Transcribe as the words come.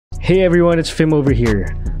Hey everyone, it's Fim over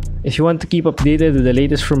here. If you want to keep updated with the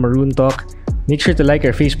latest from Maroon Talk, make sure to like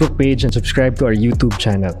our Facebook page and subscribe to our YouTube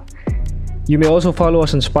channel. You may also follow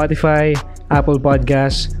us on Spotify, Apple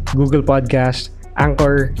Podcasts, Google Podcasts,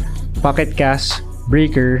 Anchor, Pocket Casts,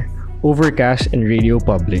 Breaker, Overcast, and Radio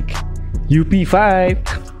Public. UP fight!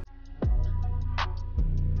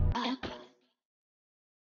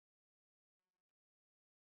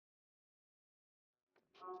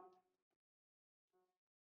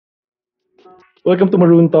 Welcome to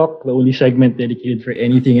Maroon Talk, the only segment dedicated for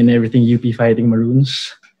anything and everything UP fighting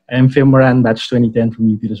Maroons. I am Fim Moran, batch 2010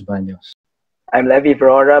 from UP Los Baños. I'm Levi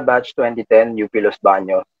Brora, batch 2010, UP Los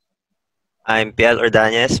Baños. I'm Piel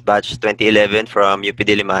Ordonez, batch 2011 from UP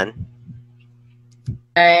Diliman.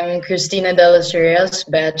 I'm Cristina Delos, Reyes,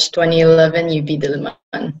 batch 2011, UP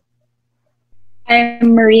Diliman.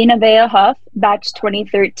 I'm Navea-Huff, batch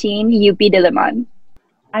 2013, UP Diliman.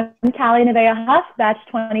 I'm Callie Navea-Huff, batch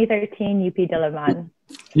 2013, UP Diliman.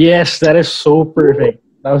 Yes, that is so perfect.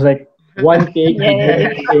 That was like one take.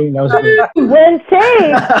 Everything. That was good. One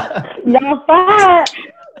take! Y'all fat!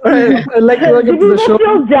 Alright, I'd like to welcome to the show.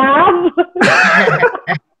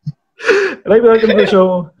 I'd like to welcome to the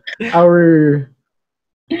show our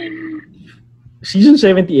season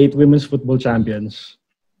 78 women's football champions.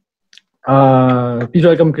 Please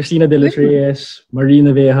welcome Cristina de los Reyes, Marie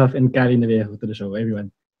Navea-Huff, and Callie Navea-Huff to the show, everyone.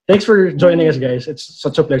 Thanks for joining us, guys. It's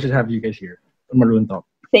such a pleasure to have you guys here on Maroon Talk.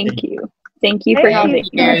 Thank you. Thank you for having me.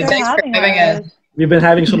 Thanks for having us. We've been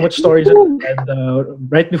having so much stories and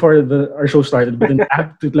right before our show started, but then I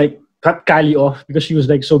had to cut Callie off because she was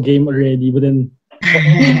so game already, but then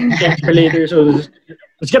for later. So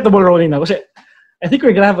let's get the ball rolling now. Kasi I think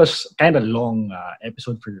we're gonna have a kind of long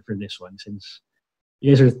episode for this one since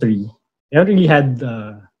you guys are three. We haven't really had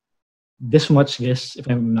this much guests, if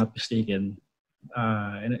I'm not mistaken,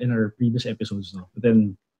 in our previous episodes. No? But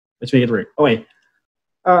then, let's make it work. Okay.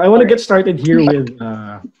 I want to get started here with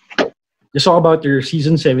just talk about your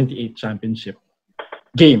season 78 championship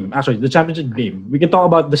game. Actually, the championship game. We can talk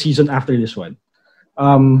about the season after this one.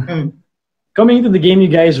 Coming into the game, you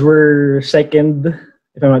guys were second,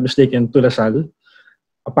 if I'm not mistaken, to LaSalle,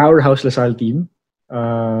 a powerhouse LaSalle team.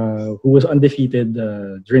 Who was undefeated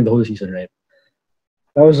during the whole season, right?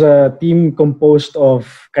 That was a team composed of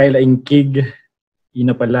Kyla Ingkig,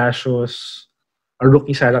 Ina Palacios, a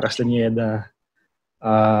rookie Sara Castañeda,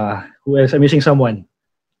 who else? I'm missing someone.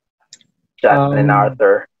 Shannon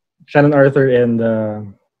Arthur. Shannon Arthur and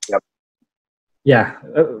Yep. Yeah.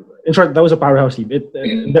 In short, that was a powerhouse team.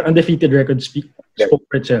 Their undefeated record spoke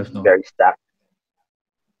for itself. No? Very stacked.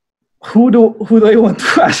 Who do I want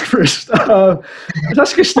to ask first?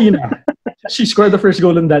 That's Cristina. She scored the first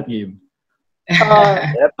goal in that game.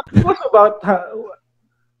 What about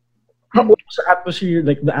what was the atmosphere,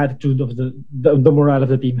 the attitude of the morale of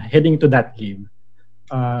the team heading to that game?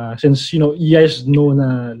 Since you guys know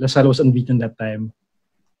na LaSalle was unbeaten that time.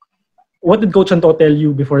 What did Coach Anto tell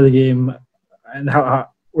you before the game, and how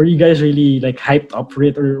were you guys really hyped up for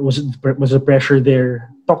it, or was the pressure there?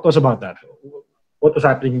 Talk to us about that. What was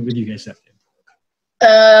happening with you guys that day?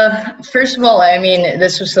 First of all, I mean,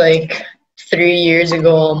 this was 3 years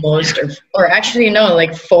ago almost, or actually no,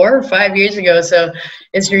 4 or 5 years ago. So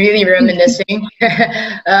it's really reminiscing.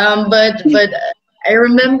 But I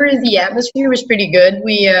remember the atmosphere was pretty good.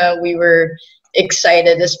 We were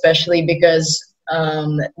excited, especially because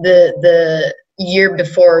the year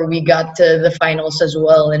before we got to the finals as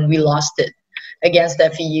well, and we lost it against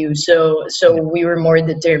FEU. So we were more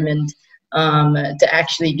determined to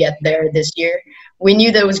actually get there this year. We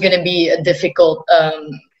knew that was going to be a difficult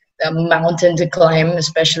mountain to climb,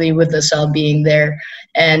 especially with LaSalle being there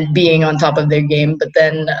and being on top of their game. But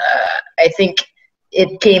then I think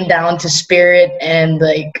it came down to spirit and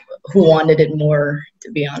who wanted it more,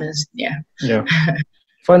 to be honest. Yeah.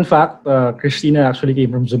 Fun fact, Cristina actually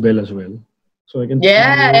came from Zobel as well. So I can see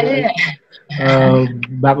her,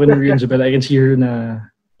 back when we were in Zobel, I can see her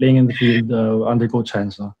playing in the field under Coach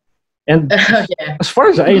Hans. No? And as far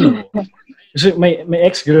as I know, my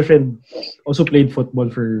ex-girlfriend also played football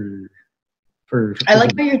for I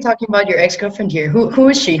like how you're talking about your ex-girlfriend here. Who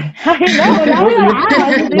is she? I know.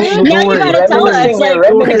 Now you gotta tell us.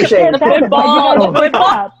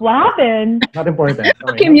 What happened? Not important.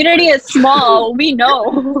 Okay. Community is small. We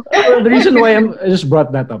know. The reason why I just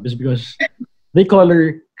brought that up is because they call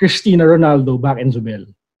her Cristina Ronaldo back in Zobel.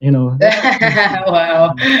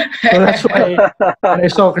 Wow. So that's why when I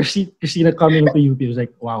saw Cristina coming into UP, I was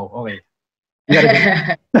like, wow, okay.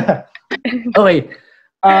 Okay.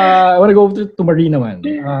 I want to go to Marina, man.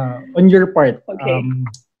 On your part, Okay.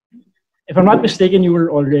 if I'm not mistaken, you were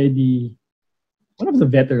already one of the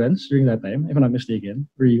veterans during that time. If I'm not mistaken,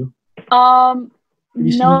 were you?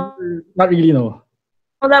 You see, No, not really, no.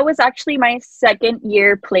 that was actually my second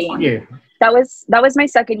year playing. Okay. That was my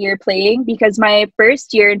second year playing because my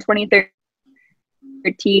first year in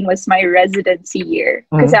 2013 was my residency year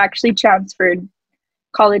because I actually transferred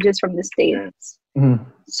colleges from the States. Mm-hmm.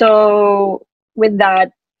 So with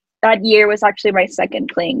that year was actually my second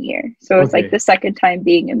playing year. So it's like the second time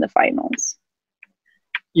being in the finals.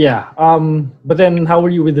 Yeah. But then, how were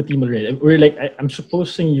you with the team already? Were like, I'm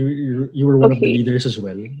supposing you were one of the leaders as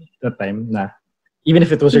well that time, nah. Even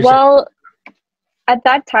if it was your Well, at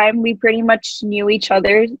that time, we pretty much knew each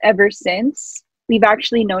other ever since. We've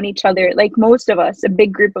actually known each other, like most of us, a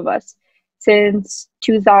big group of us, since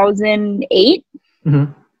 2008.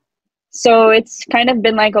 Mm-hmm. So it's kind of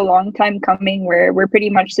been like a long time coming where we're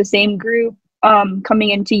pretty much the same group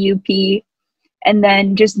coming into UP and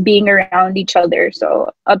then just being around each other.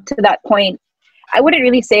 So up to that point, I wouldn't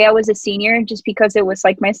really say I was a senior just because it was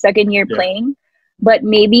like my second year playing, but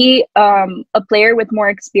maybe a player with more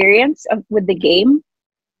experience with the game.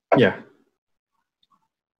 Yeah.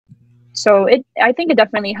 So I think it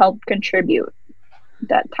definitely helped contribute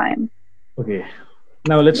that time. Okay.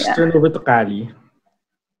 Now let's turn over to Kali.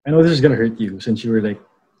 I know this is gonna hurt you since you were like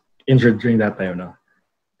injured during that time now.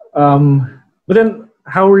 But then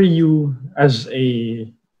how were you as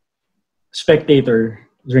a spectator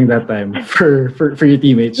during that time for your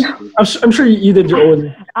teammates? I'm sure you did your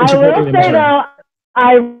own. I will say though,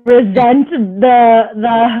 I resent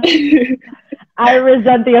the I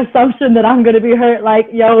resent the assumption that I'm gonna be hurt. Like,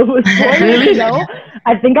 yo, it was 4 years ago.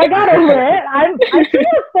 I think I got over it. I think it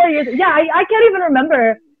was 4 years. Yeah, I can't even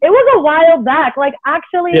remember. It was a while back. Like,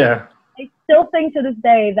 actually, I still think to this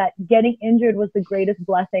day that getting injured was the greatest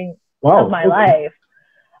blessing of my life.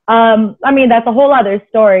 I mean, that's a whole other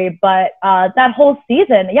story, but that whole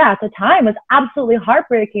season, at the time was absolutely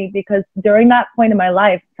heartbreaking because during that point in my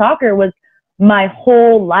life, soccer was my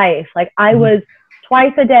whole life. Like, I was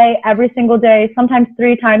twice a day, every single day, sometimes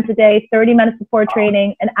 3 times a day, 30 minutes before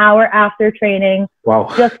training, an hour after training,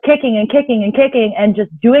 just kicking and kicking and kicking and just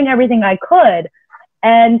doing everything I could.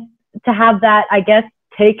 And to have that, I guess,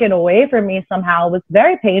 taken away from me somehow was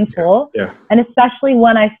very painful. And especially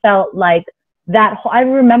when I felt like I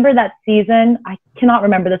remember that season, I cannot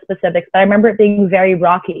remember the specifics, but I remember it being very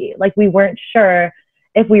rocky. Like, we weren't sure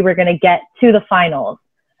if we were going to get to the finals.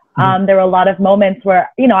 There were a lot of moments where,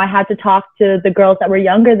 I had to talk to the girls that were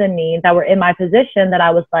younger than me, that were in my position, that I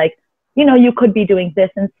was like, you could be doing this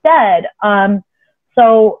instead.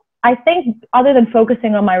 So I think other than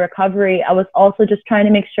focusing on my recovery, I was also just trying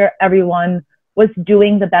to make sure everyone was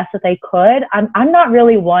doing the best that they could. I'm not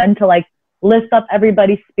really one to like lift up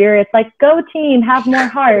everybody's spirits, like, go team, have more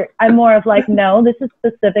heart. I'm more of like, no, this is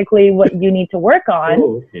specifically what you need to work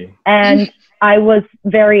on. And I was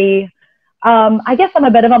very, I guess I'm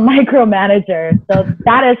a bit of a micromanager. So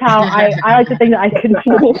that is how I like to think that I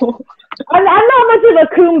control. I'm not much of a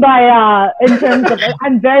kumbaya in terms of,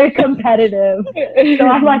 I'm very competitive. So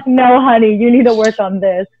I'm like, no, honey, you need to work on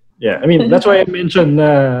this. Yeah, I mean, that's why I mentioned,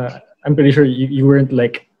 I'm pretty sure you weren't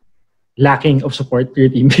like lacking of support to your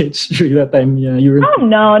teammates during that time. Yeah, you were. Oh,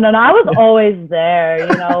 no. I was always there.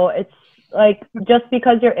 It's like, just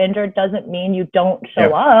because you're injured doesn't mean you don't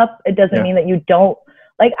show up. It doesn't mean that you don't.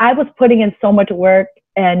 Like, I was putting in so much work,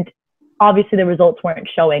 and obviously the results weren't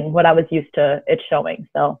showing what I was used to it showing.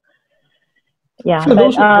 So, yeah. For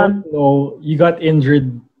those who don't know, you got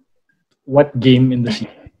injured what game in the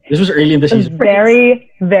season? This was early in the season.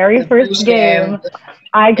 Very, very first game.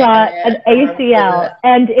 I got an ACL,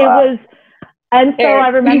 and it was, and so I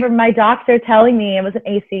remember my doctor telling me it was an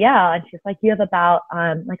ACL, and she's like, you have about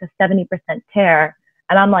like a 70% tear.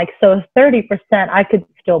 And I'm like, so 30% I could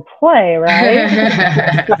still play, right?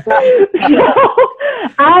 So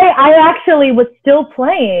I actually was still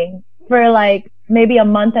playing for like maybe a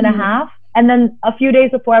month and a half. And then a few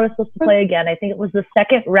days before I was supposed to play again, I think it was the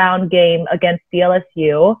second round game against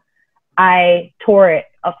DLSU, I tore it,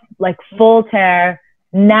 like full tear,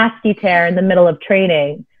 nasty tear in the middle of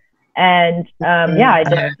training. And I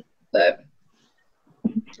did.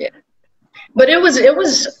 But it was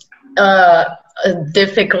a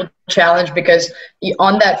difficult challenge because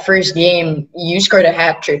on that first game you scored a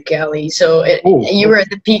hat trick, Kelly. So you were at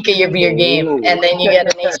the peak of your game, and then you get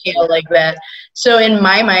an ACL like that. So in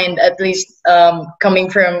my mind, at least, coming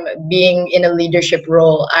from being in a leadership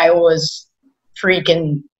role, I was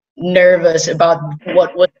freaking nervous about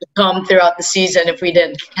what would come throughout the season if we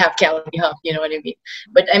didn't have Navea-Huff, you know what I mean?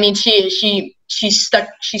 But I mean, she stuck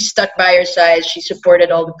by her side. She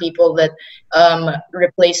supported all the people that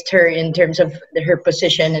replaced her in terms of her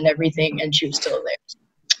position and everything, and she was still there.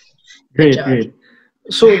 Great.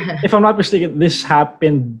 So, if I'm not mistaken, this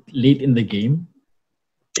happened late in the game.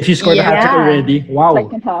 If you scored a hat trick Yeah. already, wow.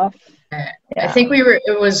 Second half. I think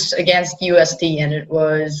it was against UST, and it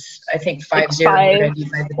was, I think, 5-0 already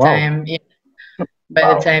by the Wow. time,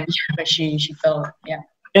 by the time she fell. Yeah.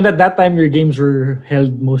 And at that time, your games were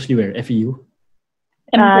held mostly where? FEU?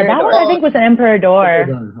 That one I think was an Emperador.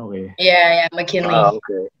 Okay. Yeah, McKinley.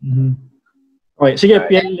 Okay. Mm-hmm. Okay, sige, Alright.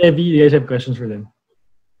 Pierre Levy, you guys have questions for them?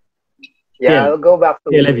 Yeah, Yeah. I'll go back to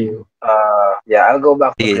Pierre Levy. I'll go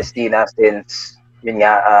back to Yeah. Cristina since yun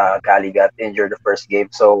nga, Cali got injured the first game.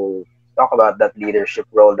 So talk about that leadership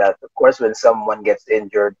role that, of course, when someone gets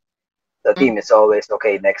injured, the team is always,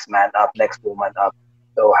 okay, next man up, next woman up.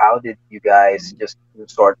 So how did you guys just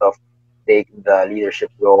sort of take the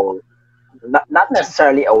leadership role? Not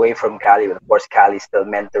necessarily away from Cali, but of course Cali's still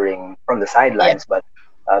mentoring from the sidelines, but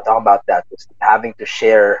talk about that, just having to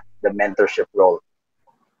share the mentorship role.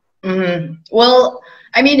 Mm-hmm. Well,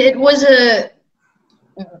 I mean, it was a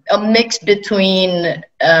mix between,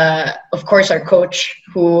 of course, our coach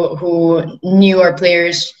who knew our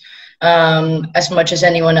players as much as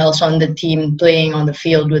anyone else on the team playing on the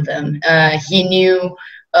field with them. He knew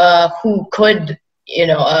who could,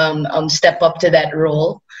 step up to that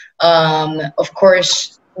role. Of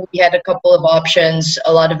course, we had a couple of options,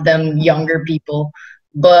 a lot of them younger people,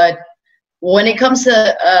 but when it comes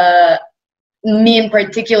to me in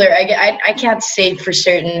particular, I can't say for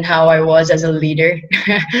certain how I was as a leader.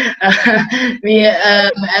 Me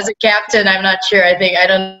as a captain, I'm not sure. I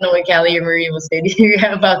don't know what Callie or Marie will say to you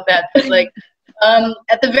about that. But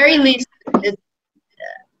at the very least,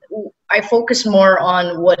 I focus more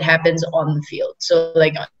on what happens on the field. So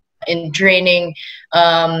in training,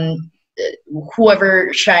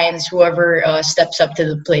 whoever shines, whoever steps up to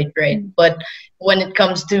the plate, right? But when it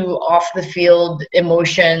comes to off the field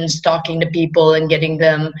emotions, talking to people and getting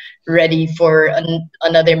them ready for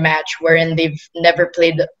another match wherein they've never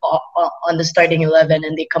played on the starting 11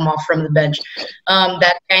 and they come off from the bench,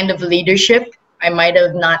 that kind of leadership I might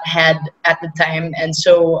have not had at the time. And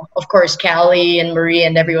so, of course, Callie and Marie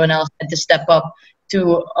and everyone else had to step up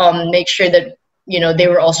to make sure that they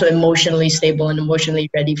were also emotionally stable and emotionally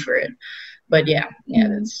ready for it. But yeah,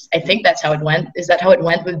 I think that's how it went. Is that how it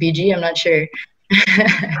went with BG? I'm not sure.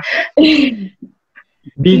 BG.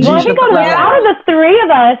 Well, I think out of the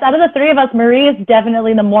three of us, Marie is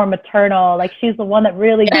definitely the more maternal. Like, she's the one that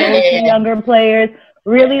really goes to younger players,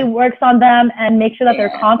 really works on them, and makes sure that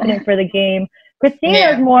they're confident for the game. Cristina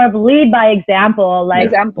is more of lead by example. Like,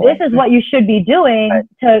 this is what you should be doing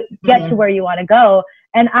to get to where you want to go.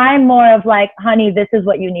 And I'm more of like, honey, this is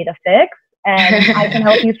what you need to fix, and I can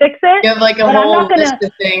help you fix it. You have like a whole list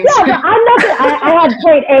of things. Yeah, but I'm not gonna, I have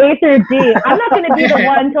point A through D. I'm not going to be the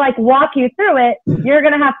one to like walk you through it. You're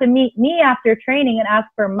going to have to meet me after training and ask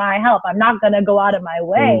for my help. I'm not going to go out of my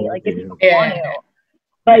way, like, if you want to.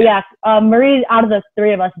 But yeah, Marie, out of the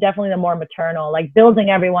three of us, definitely the more maternal, like building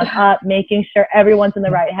everyone up, making sure everyone's in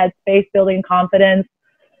the right headspace, building confidence.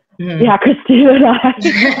 Yeah, Cristina and I.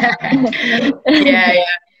 yeah.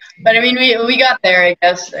 But I mean, we got there, I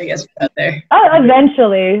guess we got there. Oh,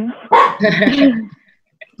 eventually.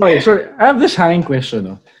 Okay, so I have this hanging question,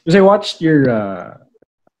 no? Because I watched your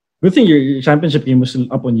good thing your championship game was still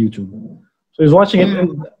up on YouTube. So I was watching it,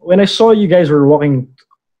 and when I saw you guys were walking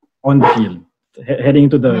on the field, heading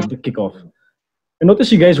into the kickoff, I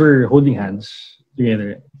noticed you guys were holding hands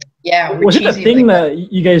together. Yeah. Was it a thing that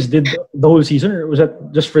you guys did the whole season, or was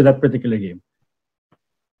that just for that particular game?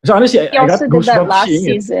 So honestly, I got goosebumps seeing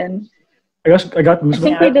season. it. I got goosebumps. I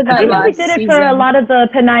think we did that I last think we did it season. for a lot of the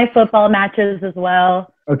Panay football matches as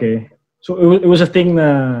well. Okay. So it was a thing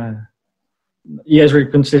you guys were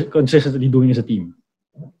consistently doing as a team.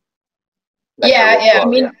 Yeah. I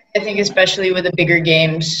mean, I think especially with the bigger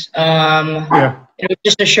games, it was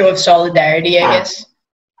just a show of solidarity, I guess.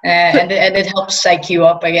 And it helps psych you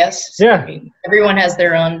up, I guess. So, Yeah. I mean, everyone has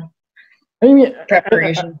their own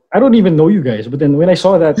preparation. I don't even know you guys, but then when I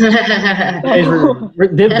saw that you guys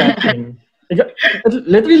did that thing, it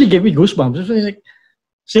literally gave me goosebumps. It was like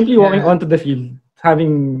simply walking onto the field,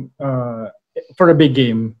 having for a big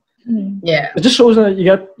game. Yeah. It just shows that you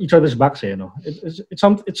got each other's backs,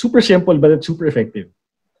 it's super simple, but it's super effective.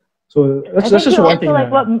 So that's just one thing. Like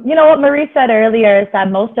what Marie said earlier is that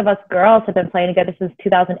most of us girls have been playing together since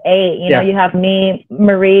 2008. You know, you have me,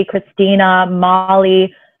 Marie, Cristina,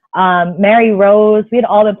 Molly, Mary Rose. We had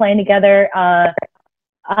all been playing together.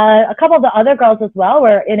 A couple of the other girls as well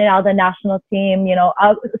were in and out of the national team. You know,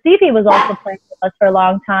 Sifi was also playing with us for a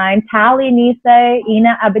long time. Tali, Nise,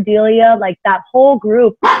 Ina, Abedelia, like that whole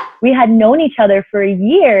group, we had known each other for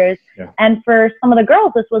years. Yeah. And for some of the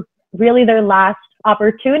girls, this was really their last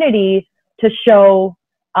opportunity to show,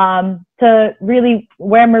 to really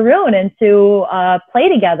wear maroon and to play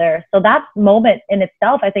together. So that moment in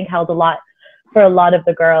itself, I think, held a lot for a lot of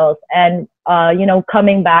the girls. And, you know,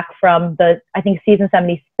 coming back from the, I think, season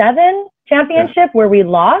 77 championship where we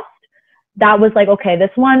lost, that was like, okay,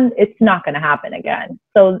 this one, it's not going to happen again.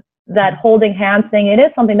 So that holding hands thing, it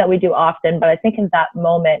is something that we do often, but I think in that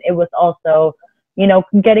moment, it was also, you know,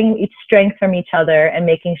 getting each strength from each other and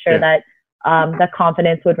making sure that that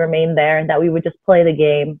confidence would remain there and that we would just play the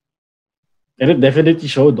game. And it definitely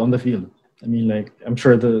showed on the field. I mean, like, I'm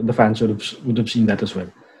sure the fans would have seen that as well.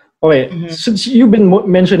 Okay, since you've been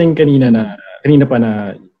mentioning kanina pa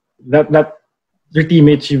na that your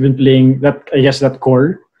teammates you've been playing, that I guess that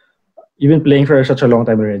core, you've been playing for such a long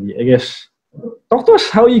time already. I guess, talk to us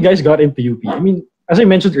how you guys got into UP. I mean, as I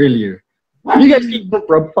mentioned earlier, you guys came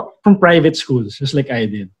from private schools, just like I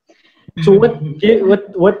did. So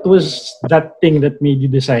what was that thing that made you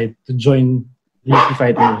decide to join the UP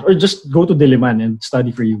Fighters, or just go to Diliman and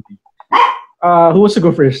study for UP? Who wants to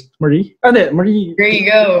go first? Marie? Marie. There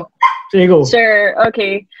you go. There you go. Sure.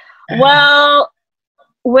 Okay. Well,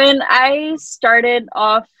 when I started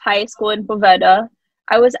off high school in Poveda,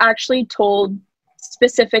 I was actually told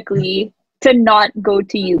specifically to not go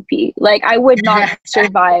to UP. Like, I would not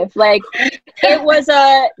survive. Like, it was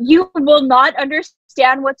you will not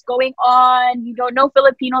understand what's going on. You don't know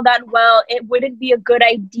Filipino that well. It wouldn't be a good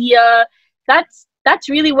idea. That's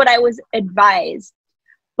really what I was advised.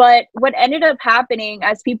 But what ended up happening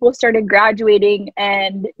as people started graduating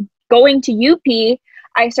and going to UP,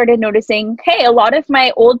 I started noticing, hey, a lot of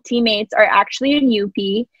my old teammates are actually in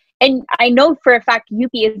UP. And I know for a fact UP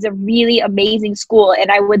is a really amazing school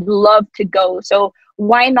and I would love to go. So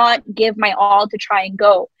why not give my all to try and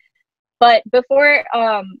go? But before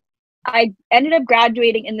I ended up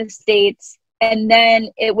graduating in the States, and then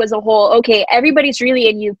it was a whole, okay, everybody's really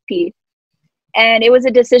in UP. And it was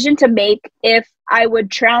a decision to make if I would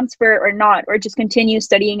transfer or not, or just continue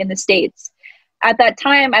studying in the States. At that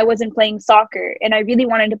time, I wasn't playing soccer and I really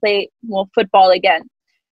wanted to play football again.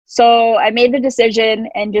 So I made the decision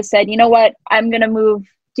and just said, you know what, I'm going to move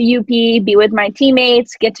to UP, be with my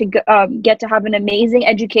teammates, get to have an amazing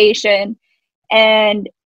education and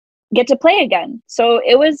get to play again. So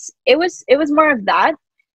it was more of that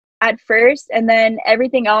at first, and then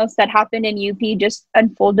everything else that happened in UP just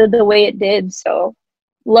unfolded the way it did. So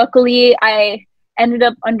luckily I ended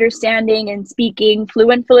up understanding and speaking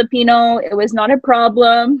fluent Filipino. It was not a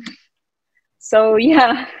problem. So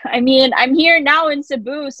yeah, I mean, I'm here now in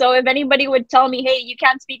Cebu. So if anybody would tell me, hey, you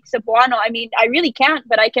can't speak Cebuano, I mean, I really can't,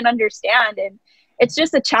 but I can understand. And it's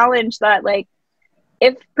just a challenge that, like,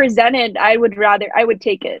 if presented, I would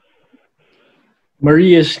take it.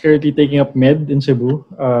 Marie is currently taking up med in Cebu.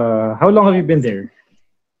 How long have you been there?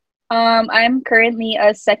 I'm currently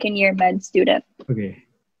a second-year med student. Okay.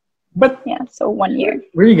 But yeah, so 1 year.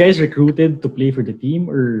 Were you guys recruited to play for the team,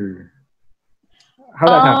 or how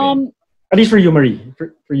that happened? At least for you, Marie.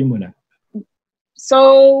 For you muna.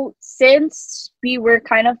 So since we were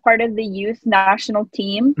kind of part of the youth national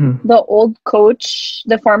team, the old coach,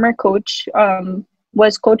 the former coach,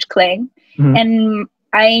 was Coach Kling. And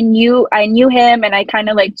I knew him, and I kind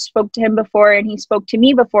of like spoke to him before, and he spoke to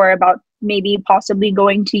me before about maybe possibly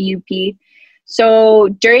going to UP. So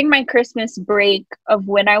during my Christmas break of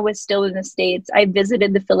when I was still in the States, I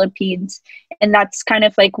visited the Philippines, and that's kind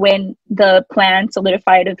of like when the plan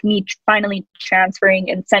solidified of me finally transferring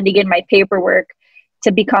and sending in my paperwork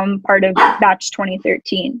to become part of batch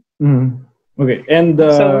 2013. Okay, and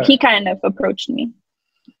so he kind of approached me.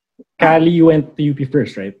 Cali, you went to UP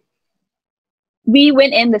first, right? We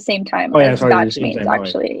went in the same time. Oh yeah, sorry, batchmates,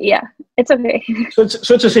 actually. Okay. Yeah, it's okay. So it's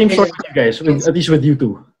the same story with you guys, at least with you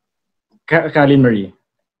two. Cali and Marie.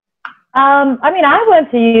 I mean, I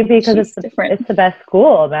went to UP because it's the best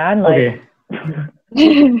school, man. Like,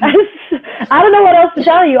 okay. I don't know what else to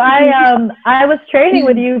tell you. I was training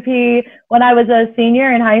with UP when I was a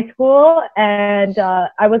senior in high school, and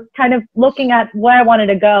I was kind of looking at where I wanted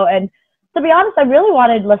to go. And to be honest, I really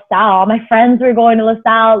wanted LaSalle. My friends were going to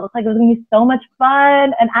LaSalle. It looked like it was going to be so much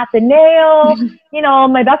fun. And Ateneo, you know,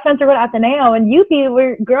 my best friends were going to Ateneo. And UP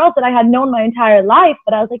were girls that I had known my entire life.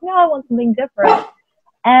 But I was like, no, I want something different.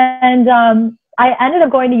 And I ended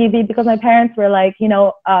up going to UP because my parents were like, you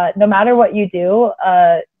know, no matter what you do,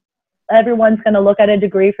 everyone's going to look at a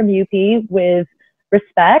degree from UP with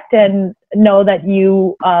respect and know that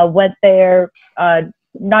you went there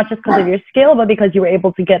not just because of your skill, but because you were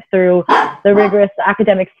able to get through the rigorous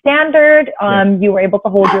academic standard. You were able to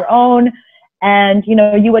hold your own, and you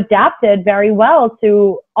know, you adapted very well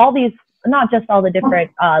to all these, not just all the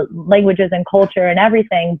different languages and culture and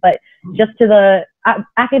everything, but just to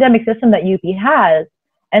academic system that UP has.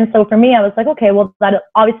 And so for me, I was like, okay, well, that's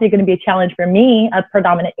obviously going to be a challenge for me, a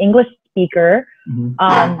predominant English speaker.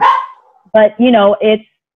 But, you know, it's,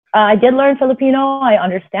 I did learn Filipino. I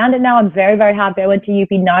understand it now. I'm very, very happy I went to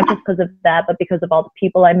UP, not just because of that, but because of all the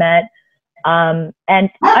people I met. And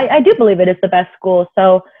I do believe it is the best school.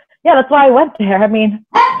 So, yeah, that's why I went there. I mean,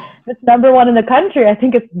 it's #1 in the country. I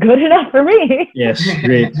think it's good enough for me. Yes,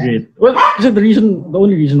 great. Well, the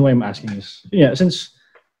only reason why I'm asking is, since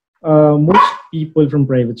most people from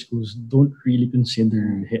private schools don't really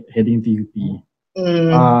consider heading to UP.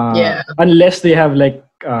 Unless they have like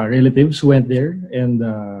relatives who went there. And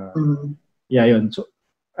yun. So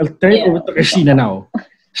I'll turn it over to Cristina now.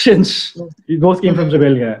 Since we both came from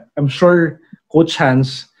Zabelga, I'm sure Coach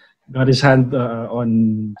Hans got his hand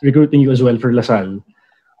on recruiting you as well for LaSalle.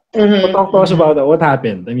 So talk to us about what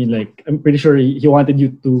happened. I mean, like, I'm pretty sure he wanted you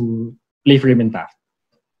to play for him in TAF.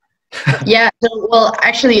 Yeah, so, well,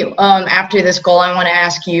 actually, after this call, I want to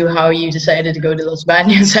ask you how you decided to go to Los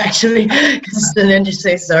Baños, actually. It's an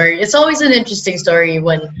interesting story. It's always an interesting story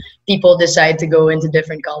when people decide to go into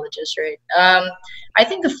different colleges, right? I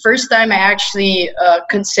think the first time I actually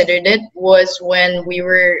considered it was when we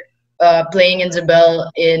were playing in Zabel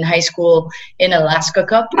in high school in Alaska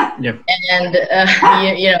Cup. Yep. And,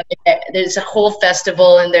 you know, there's a whole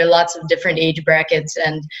festival and there are lots of different age brackets.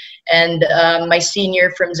 And my senior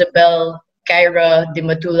from Zabel, Kyra de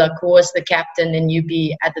Matulak, who was the captain in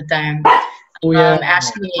UP at the time,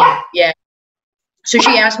 asked me, so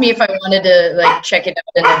she asked me if I wanted to like check it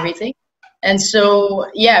out and everything. And so,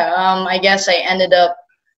 I guess I ended up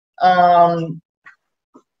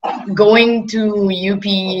going to UP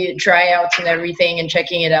tryouts and everything and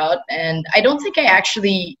checking it out. And I don't think I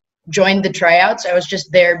actually joined the tryouts. I was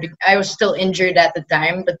just there. I was still injured at the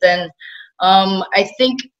time. But then I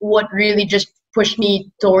think what really just pushed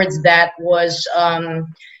me towards that was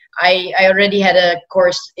I already had a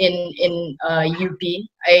course in UP.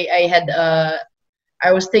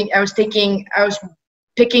 I was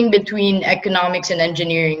picking between economics and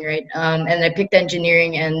engineering, right? And I picked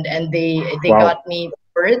engineering, and they got me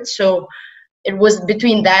for it. So it was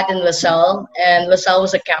between that and LaSalle, and LaSalle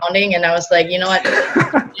was accounting, and I was like, you know what,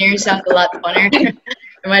 engineering sounds a lot funner.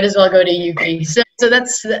 I might as well go to UP. So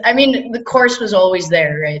that's, I mean, the course was always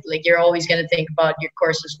there, right? Like, you're always going to think about your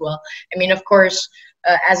course as well. I mean, of course,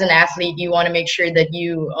 as an athlete, you want to make sure that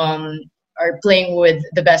you are playing with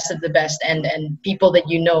the best of the best and people that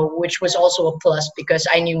you know, which was also a plus because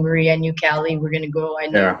I knew Maria, I knew Callie were going to go. I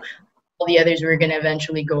knew all the others were going to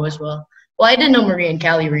eventually go as well. Well, I didn't know Maria and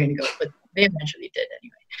Callie were going to go, but they eventually did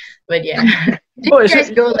anyway. But yeah. Did you guys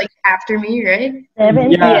go like after me, right?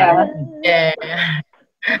 Yeah.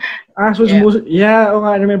 So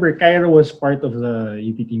I remember Kyra was part of the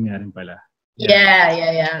UP team nga rin pala.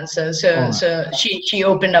 Yeah. So she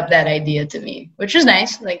opened up that idea to me, which was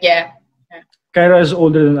nice. Like, Kyra is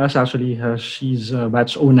older than us actually. She's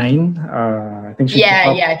batch 09. I think she's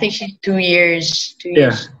I think she's 2 years.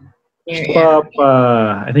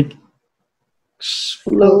 I think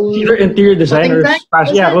either interior designer,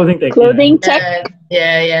 clothing tech. Clothing tech.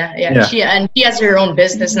 Yeah. She has her own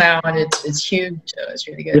business now, and it's huge. So it's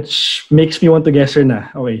really good. Which makes me want to guess her na.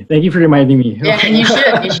 Okay, thank you for reminding me. Yeah, you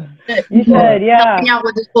should. You should, yeah. Helping out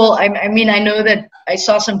with this whole, I mean, I know that I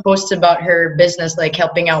saw some posts about her business, like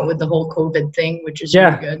helping out with the whole COVID thing, which is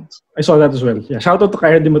really good. I saw that as well. Yeah, shout out to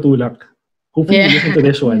Kyra de Matulak. Hopefully you listen to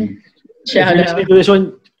this one. Shout if you listen to this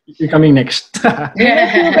one, you're coming next. Thank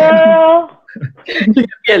you, girl.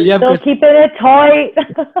 Still keeping it tight.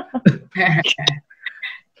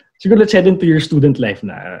 So let's head into your student life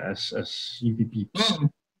na as UP peeps.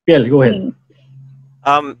 Piel, go ahead.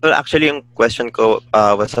 Well, actually, yung question ko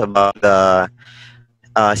was about the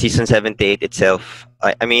season 78 itself.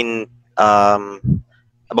 I mean,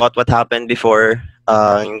 about what happened before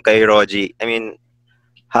yung kay Roji. I mean,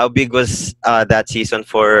 how big was that season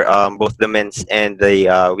for both the men's and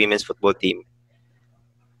the women's football team?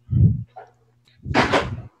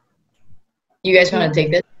 You guys want to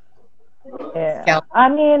take this? Yeah. Cal. I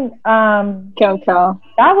mean, Cal.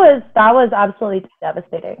 that was absolutely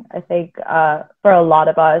devastating. I think for a lot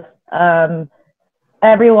of us,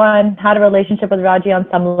 everyone had a relationship with Raji on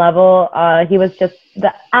some level. He was just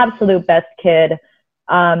the absolute best kid,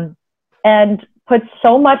 and put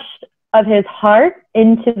so much of his heart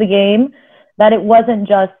into the game that it wasn't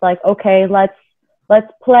just like, okay, let's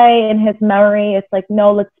play in his memory. It's like,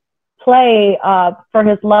 no, let's play for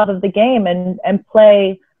his love of the game and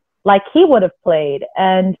play like he would have played.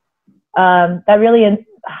 And that really,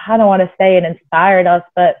 I don't want to say it inspired us,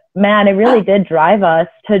 but man, it really did drive us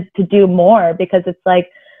to do more, because it's like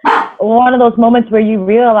one of those moments where you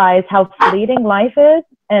realize how fleeting life is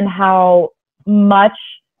and how much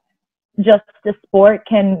just the sport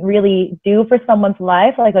can really do for someone's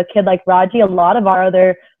life. Like a kid like Raji, a lot of our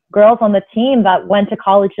other girls on the team that went to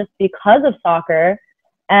college just because of soccer,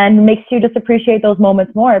 and makes you just appreciate those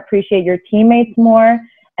moments more, appreciate your teammates more,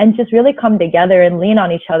 and just really come together and lean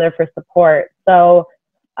on each other for support. So,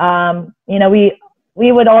 you know,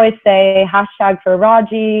 we would always say hashtag for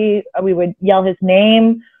Raji. We would yell his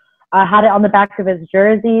name, had it on the back of his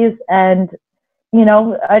jerseys. And, you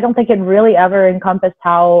know, I don't think it really ever encompassed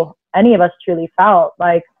how any of us truly felt.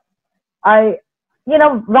 Like, you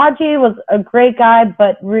know, Raji was a great guy,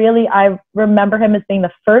 but really I remember him as being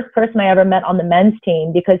the first person I ever met on the men's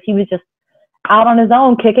team, because he was just out on his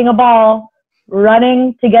own, kicking a ball,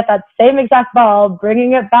 running to get that same exact ball,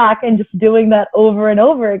 bringing it back, and just doing that over and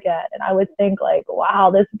over again. And I would think like,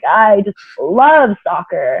 wow, this guy just loves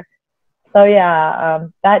soccer. So yeah,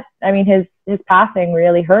 his passing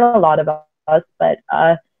really hurt a lot of us, but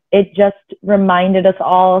it just reminded us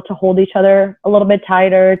all to hold each other a little bit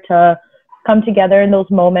tighter, to come together in those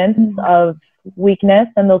moments of weakness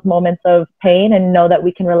and those moments of pain, and know that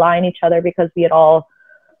we can rely on each other, because we had all,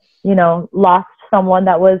 you know, lost someone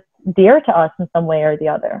that was dear to us in some way or the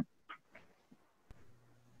other.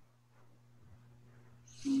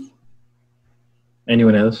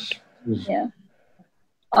 Anyone else? Yeah.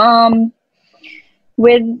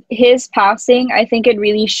 With his passing, I think it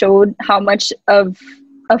really showed how much of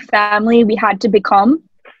a family we had to become.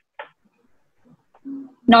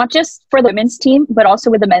 Not just for the women's team, but also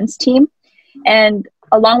with the men's team. And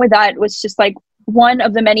along with that was just like one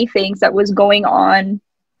of the many things that was going on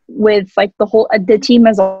with like the team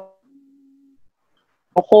as a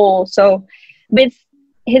whole. So with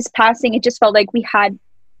his passing, it just felt like we had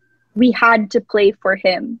to play for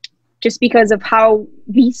him, just because of how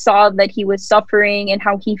we saw that he was suffering and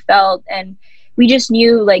how he felt. And we just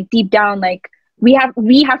knew like deep down, like we have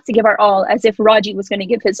to give our all, as if Raji was going to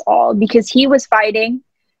give his all, because he was fighting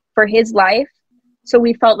for his life. So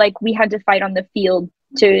we felt like we had to fight on the field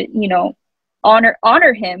to, you know,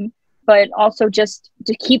 honor him, but also just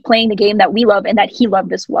to keep playing the game that we love and that he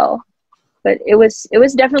loved as well. But it was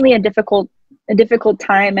definitely a difficult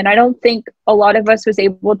time, and I don't think a lot of us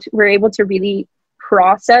were able to really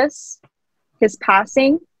process his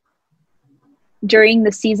passing during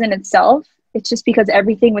the season itself. It's just because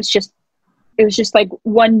everything was just like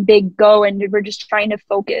one big go, and we're just trying to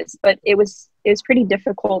focus. But it was pretty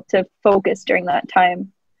difficult to focus during that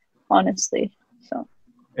time, honestly. So.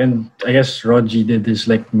 And I guess Raji did this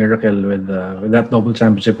like miracle with that double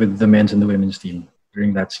championship with the men's and the women's team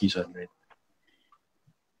during that season, right?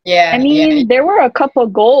 Yeah. I mean, there were a couple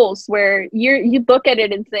goals where you look at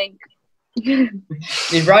it and think,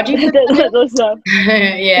 did Raji do those stuff?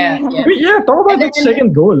 Yeah. Yeah, talk about that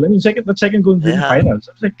second goal. I mean, the second goal in the finals.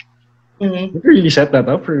 I was like, you really set that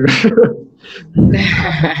up for.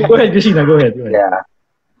 Go ahead, Cristina. Go ahead. Yeah.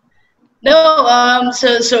 No,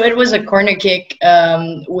 so it was a corner kick,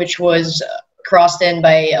 which was crossed in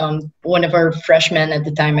by one of our freshmen at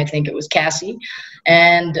the time. I think it was Cassie,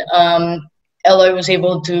 and Eloy was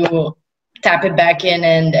able to tap it back in,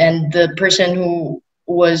 and the person who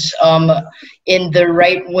was in the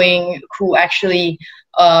right wing, who actually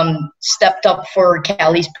stepped up for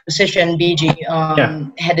Cali's position, BG,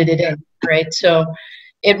 headed it in, right? So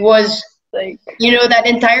it was like, you know, that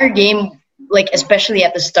entire game, like especially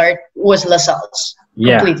at the start, was LaSalle's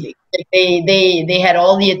completely. Like they had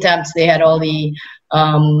all the attempts, they had all the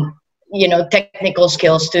you know, technical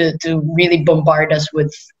skills to really bombard us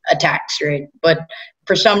with attacks, right? But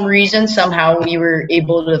for some reason, somehow we were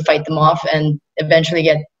able to fight them off and eventually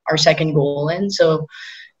get our second goal in. So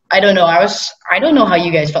I don't know. I don't know how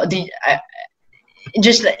you guys felt.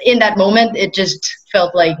 Just in that moment, it just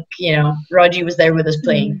felt like, you know, Raji was there with us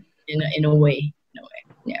playing in a way.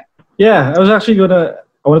 Yeah. Yeah, I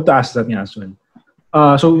wanted to ask that as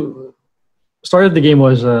well. So start of the game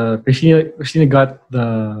was Cristina got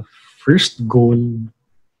the first goal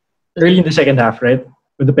early in the second half, right?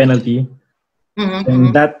 With the penalty.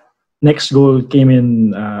 And that next goal came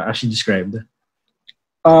in as she described.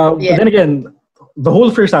 But then again, the whole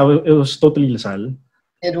first half, it was totally LaSalle.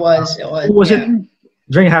 It was. Was it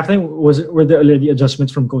during halftime? Were there already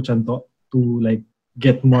adjustments from Coach Anto to like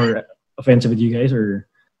get more offensive with you guys, or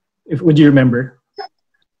would you remember?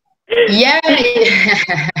 Yeah.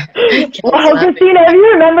 Wow, Cristina, if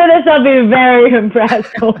you remember this, I'll be very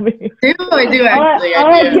impressed, Kobe. I do actually.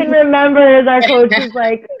 All I can remember is our coach was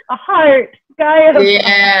like, a heart,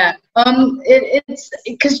 Yeah. It's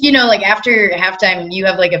because like after halftime, you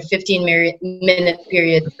have like a 15-minute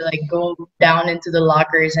period to like go down into the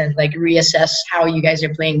lockers and like reassess how you guys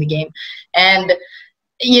are playing the game, and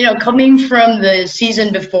coming from the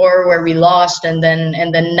season before where we lost, and then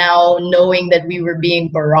now knowing that we were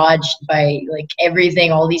being barraged by like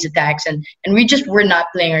everything, all these attacks, and we just were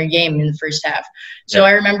not playing our game in the first half. So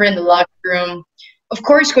I remember in the locker room, of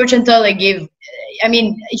course, Coach Antal like gave, I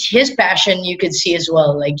mean, his passion you could see as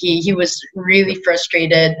well. Like he was really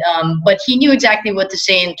frustrated, but he knew exactly what to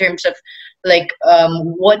say in terms of like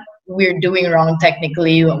what we're doing wrong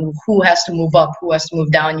technically, who has to move up, who has to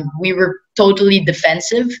move down. We were totally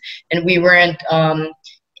defensive, and we weren't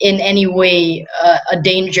in any way a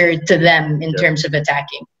danger to them in terms of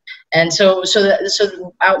attacking. And so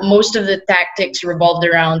most of the tactics revolved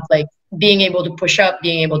around like being able to push up,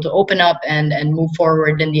 being able to open up and move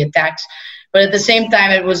forward in the attacks. But at the same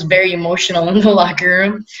time, it was very emotional in the locker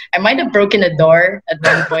room. I might have broken a door at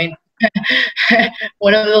one point.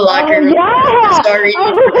 One of the locker room stories.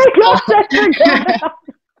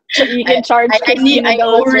 You can charge Cristina. I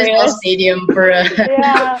oversaw stadium for a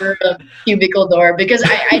cubicle door because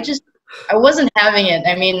I wasn't having it.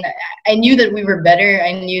 I mean, I knew that we were better.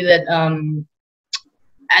 I knew that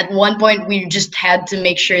at one point we just had to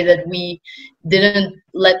make sure that we didn't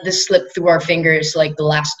let this slip through our fingers like the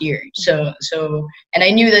last year. So and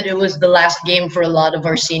I knew that it was the last game for a lot of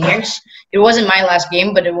our seniors. It wasn't my last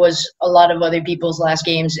game, but it was a lot of other people's last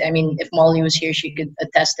games. I mean, if Molly was here, she could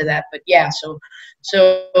attest to that. But yeah,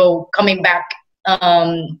 so coming back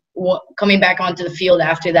onto the field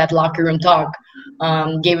after that locker room talk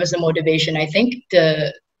gave us the motivation, I think,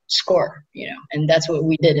 to score, and that's what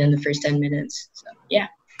we did in the first 10 minutes. So yeah.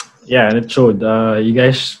 Yeah, and it showed. You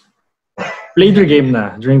guys played your game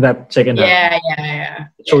na during that second half. Yeah.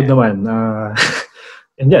 It showed naman.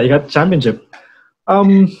 And yeah, you got championship.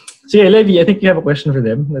 So yeah, Levi, I think you have a question for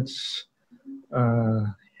them. Let's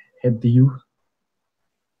head to you.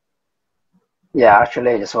 Yeah,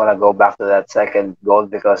 actually, I just want to go back to that second goal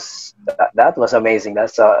because that was amazing.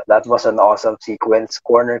 That was an awesome sequence,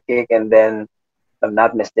 corner kick, and then, if I'm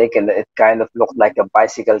not mistaken, it kind of looked like a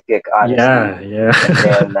bicycle kick, honestly. Yeah.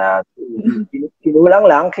 And then kinulang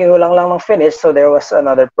lang ng finish, so there was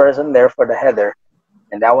another person there for the header.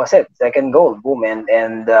 And that was it. Second goal, boom.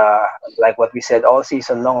 And like what we said, all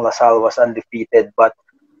season long, LaSalle was undefeated. But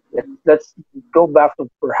let's go back to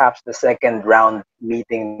perhaps the second round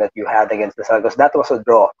meeting that you had against LaSalle, because that was a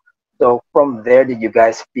draw. So from there, did you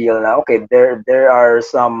guys feel now, okay, there are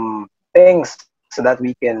some things so that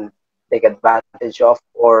we can take advantage of,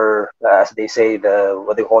 or as they say,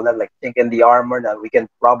 what they call that, like chink in the armor that we can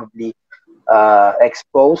probably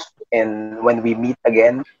expose when we meet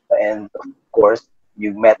again? And of course,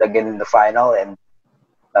 you met again in the final, and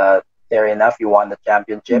fair enough, you won the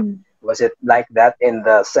championship. Was it like that in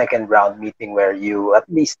the second round meeting where you at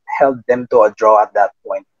least held them to a draw at that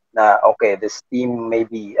point? Okay, this team may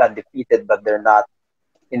be undefeated, but they're not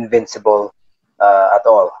invincible at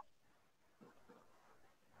all.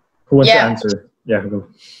 Who wants to answer? Yeah, go.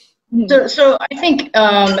 So I think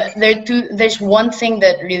there's one thing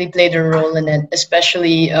that really played a role in it,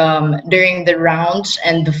 especially during the rounds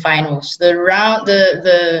and the finals.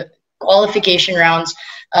 The qualification rounds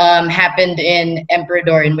happened in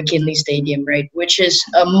Emperador in McKinley Stadium, right? Which is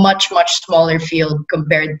a much smaller field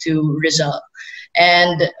compared to Rizal.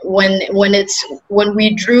 And when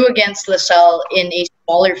we drew against LaSalle in a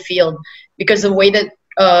smaller field, because the way that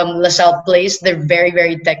LaSalle plays, they're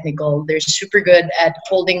very technical. They're super good at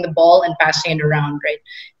holding the ball and passing it around, right?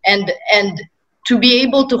 And to be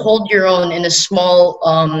able to hold your own in a small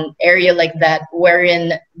area like that,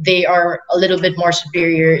 wherein they are a little bit more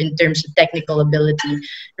superior in terms of technical ability,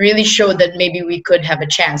 really showed that maybe we could have a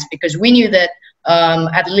chance, because we knew that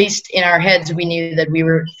at least in our heads, we knew that we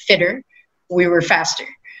were fitter, we were faster.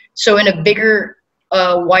 So in a bigger,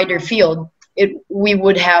 wider field, we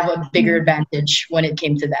would have a bigger advantage when it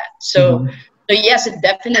came to that. So yes, it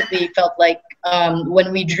definitely felt like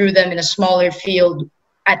when we drew them in a smaller field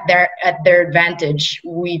at their advantage,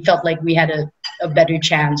 we felt like we had a better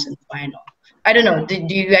chance in the final. I don't know. Do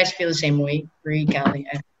you guys feel the same way, Ree, Callie?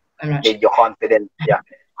 I'm not sure. Made you confident,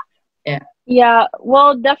 yeah. Yeah,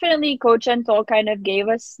 well, definitely Coach Antol kind of gave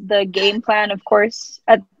us the game plan, of course,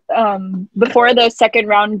 at before the second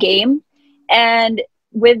round game. And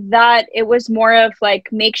with that, it was more of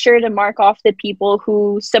like, make sure to mark off the people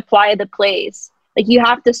who supply the plays. Like, you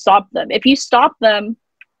have to stop them. If you stop them,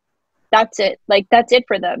 that's it. Like, that's it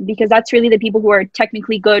for them, because that's really the people who are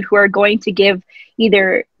technically good, who are going to give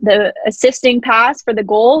either the assisting pass for the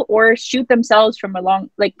goal or shoot themselves from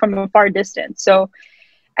a far distance. So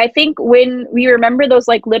I think when we remember those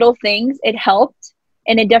like little things, it helped,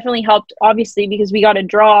 and it definitely helped, obviously, because we got a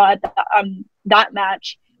draw at that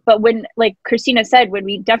match. But when, like Cristina said, when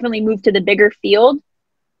we definitely moved to the bigger field,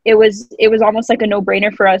 it was almost like a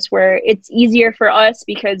no-brainer for us, where it's easier for us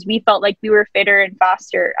because we felt like we were fitter and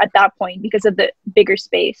faster at that point because of the bigger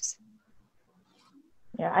space.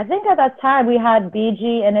 Yeah, I think at that time we had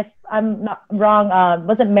BG, and if I'm not wrong,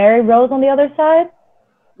 was it Mary Rose on the other side?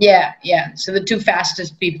 Yeah. So the two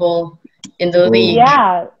fastest people in the league.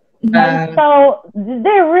 Yeah. And so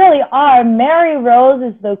they really are. Mary Rose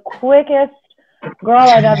is the quickest girl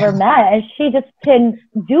I've ever met, and she just can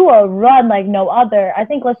do a run like no other. I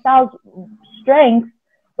think LaSalle's strength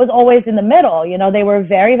was always in the middle. You know, they were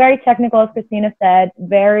very, very technical, as Cristina said,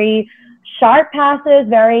 very sharp passes,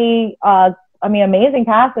 very, amazing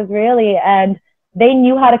passes, really, and they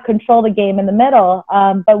knew how to control the game in the middle.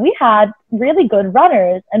 But we had really good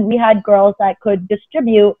runners, and we had girls that could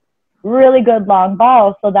distribute really good long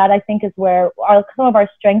balls. So that, I think, is where some of our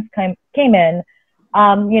strengths came in.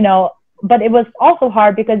 But it was also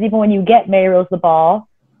hard because even when you get Mary Rose the ball,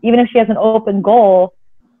 even if she has an open goal,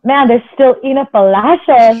 man, there's still Ina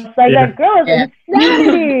Palacios. Like, that girl is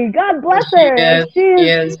insanity. God bless her. She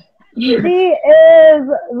is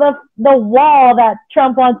the wall that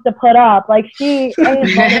Trump wants to put up. Like, she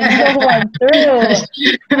ain't letting no one through.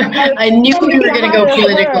 Like, I knew we were going to go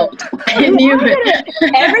political. I knew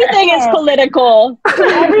it. Everything is political.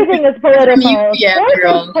 Everything is political. Yeah,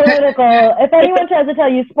 sports is political. If anyone tries to tell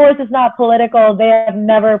you sports is not political, they have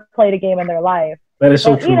never played a game in their life. That is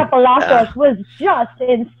so true. Ina Palacios was just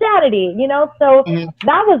insanity, So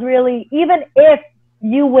that was really, even if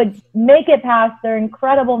you would make it past their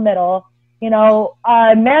incredible middle,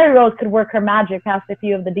 Mary Rose could work her magic past a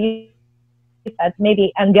few of the defense.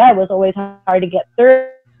 Maybe Angel was always hard to get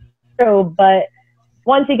through, but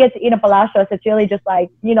once you get to Ina Palacios, it's really just like,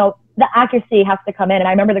 the accuracy has to come in. And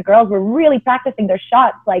I remember the girls were really practicing their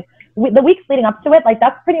shots, like the weeks leading up to it. Like,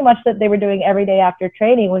 that's pretty much what they were doing every day after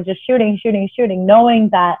training, was just shooting, knowing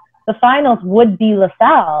that the finals would be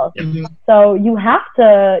LaSalle. Mm-hmm. So you have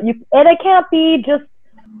to, and it can't be just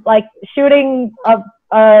like shooting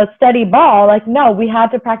a steady ball. Like, no, we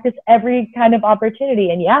had to practice every kind of opportunity.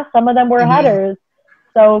 And yeah, some of them were headers.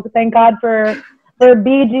 So thank God for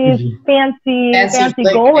BG's fancy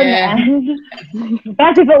goal in the end.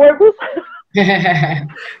 Fancy footwork.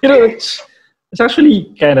 It's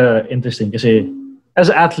actually kind of interesting because as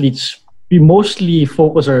athletes, we mostly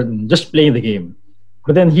focus on just playing the game.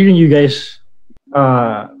 But then hearing you guys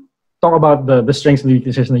talk about the strengths and the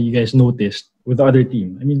weaknesses that you guys noticed with the other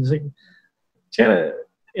team, I mean,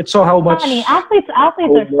 it's so how much. Honey, athletes are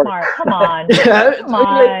smart. Come on. Come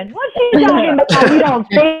on. What's she talking about? We don't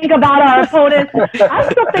think about our opponents. I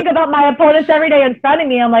still think about my opponents every day in front of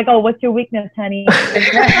me. I'm like, oh, what's your weakness, honey?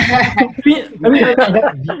 I mean,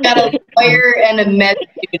 got a player and a med.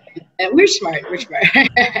 We're smart.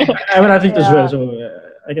 I'm an athlete as well, so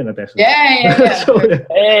I can attest. Yeah. So,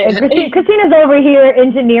 Christina's over here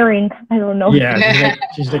engineering. I don't know. Yeah,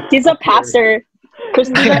 she's a passer.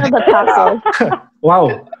 Cristina the passer.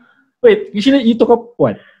 Wow. Wait, you took up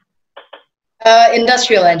what?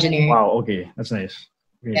 Industrial engineering. Wow. Okay, that's nice.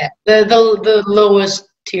 Great. Yeah, the lowest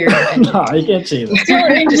tier. No, I can't say that. Still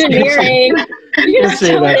engineering. You're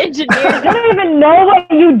still engineering. I don't even know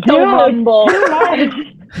what you do. So humble.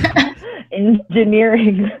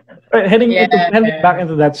 Engineering. Right, heading back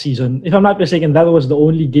into that season, if I'm not mistaken, that was the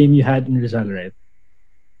only game you had in Rizal, right?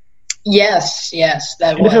 Yes,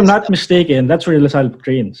 that and was. If I'm not mistaken, that's where LaSalle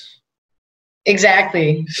trains.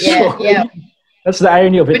 Exactly. Yeah. That's the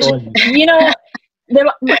irony of it all.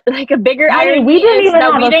 Like a bigger irony. We didn't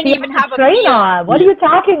even have a train on. What are you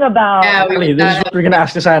talking about? Yeah, this is what we're gonna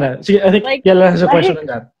ask Kasana. See, I think Yella has a question on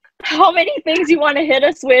that. How many things you want to hit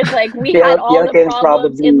us with? Like, we had all the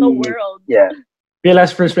problems in the world. Yeah.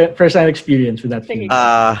 Yalla's first-hand experience with that thing.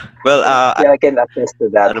 I can attest to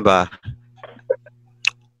that. Ano ba?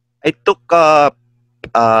 I took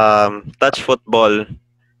touch football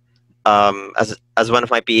as one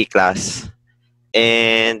of my PE class,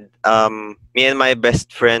 and me and my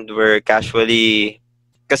best friend were casually,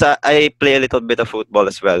 because I play a little bit of football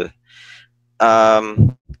as well.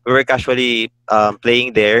 We were casually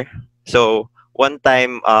playing there. So one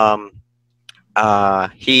time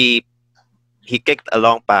he kicked a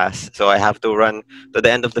long pass, so I have to run to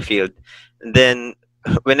the end of the field. And then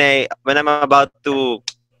when I'm about to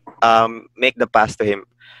make the pass to him,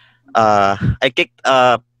 I kicked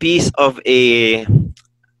a piece of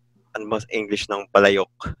ano mas English ng palayok?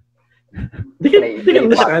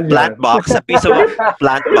 Plant box. A piece of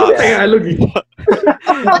plant box.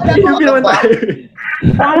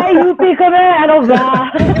 Para UP kami, ano ba?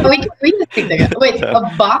 We can speak there. Wait, a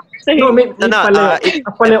box? No, may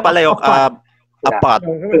palayok, a pot.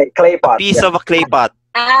 Clay pot. Piece of a clay pot.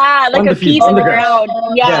 Like On a the field, piece on in the the grass. ground.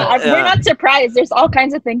 Yeah, Yeah. we're not surprised. There's all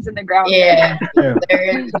kinds of things in the ground. Yeah, Yeah.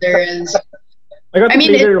 there is. I got to I mean,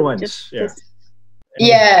 play it- there once. Just, Yeah. just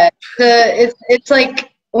Yeah, it's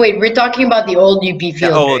like, wait, we're talking about the old UP The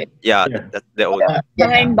field, old, right? yeah, Yeah. that's the old.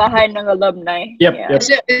 Yeah. behind ng alumni. Yep, Yeah.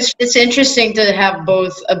 yep. It's interesting to have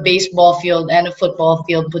both a baseball field and a football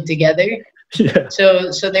field put together. Yeah.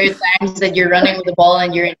 So there are times that you're running with the ball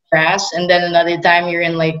and you're in grass, and then another time you're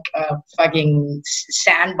in like a fucking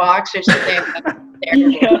sandbox or something.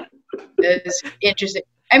 Yeah. It's interesting.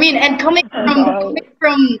 I mean, and coming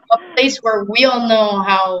from a place where we all know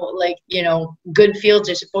how, like, good fields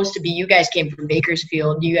are supposed to be. You guys came from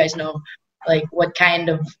Bakersfield. You guys know, like, what kind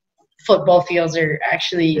of football fields are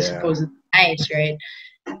actually supposed to be nice, right?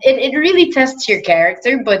 It really tests your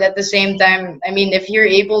character, but at the same time, I mean, if you're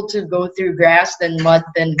able to go through grass, then mud,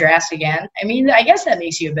 then grass again, I mean, I guess that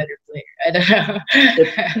makes you a better player. I don't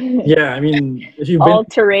know. Yeah, I mean, if you've All been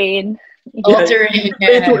terrain. All terrain,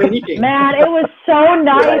 play to yeah. anything. Man, it was so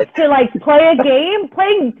nice to like play a game.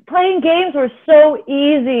 Playing games were so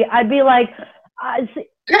easy. I'd be like, you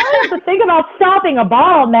don't have to think about stopping a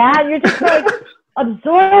ball, man. You're just like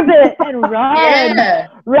absorb it and run Yeah.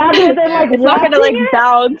 rather than like It's not gonna like watching it.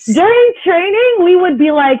 bounce. During training, we would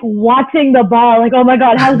be like watching the ball, like, oh my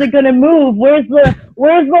god, how's it gonna move? Where's the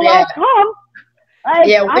last pump? Like,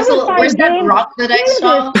 Yeah, I would find where's that games- rock that I games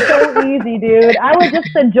saw? are so easy, dude. I would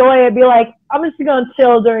just enjoy it. Be like, I'm just gonna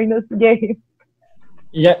chill during this game.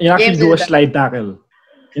 Yeah, you actually Games do a is- slide tackle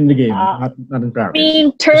in the game, not in I practice.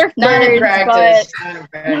 mean, turf Not in birds, practice. but Not in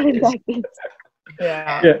not practice. in practice.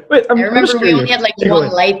 Yeah. Yeah, wait, I'm I remember just we only curious. had like Yeah, go one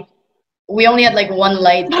ahead. light. We only had like one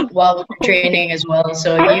light while we were training as well.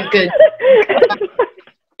 So you could,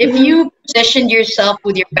 if you positioned yourself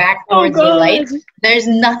with your back towards the light, there's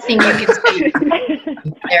nothing you can see.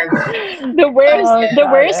 There. The worst, Oh, the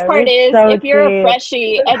God, worst it part was is so if you're sweet. a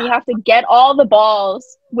freshie and you have to get all the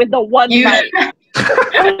balls with the one You- light.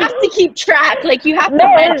 You have to keep track. Like you have to No,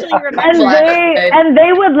 mentally and remember.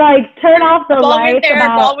 they would like turn off the Ball went lights there,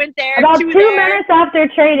 about ball went there, 2 there. minutes after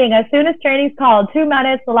training. As soon as training's called, 2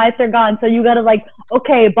 minutes, the lights are gone. So you gotta like,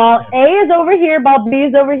 okay, ball A is over here, ball B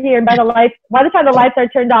is over here. And by the time the lights are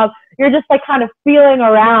turned off, you're just like kind of feeling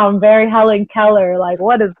around, very Helen Keller. Like,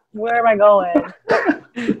 where am I going?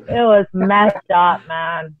 It was messed up,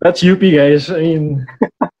 man. That's UP, guys. I mean,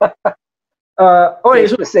 okay,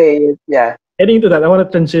 so To say, yeah. heading to that, I want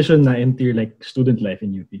to transition na into your like student life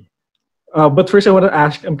in UP. But first, I want to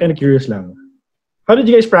ask. I'm kind of curious, lang. How did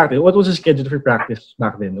you guys practice? What was the schedule for practice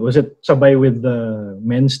back then? Was it sabay with the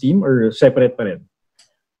men's team or separate pa rin?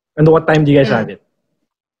 And what time do you guys have it?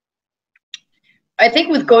 I think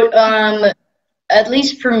with at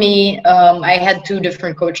least for me, I had two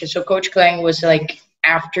different coaches. So Coach Klang was like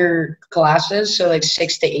after classes, so like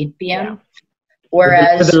 6 to 8 p.m.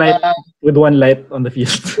 Whereas with one light on the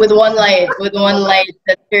field. with one light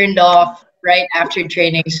that turned off right after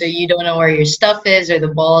training, so you don't know where your stuff is or the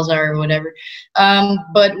balls are or whatever.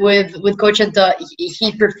 But with Coach Anta,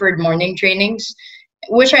 he preferred morning trainings,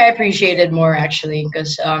 which I appreciated more actually,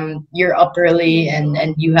 because you're up early and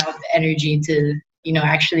you have energy to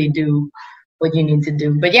actually do what you need to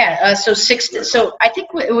do. But yeah, so I think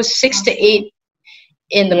it was 6 to 8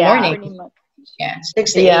 in the morning. Pretty much. Yeah,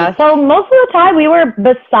 6 to 8. Yeah, so most of the time we were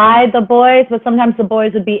beside the boys, but sometimes the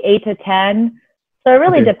boys would be 8 to 10. So it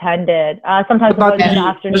really depended. Sometimes the boys in the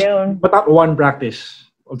afternoon. But not one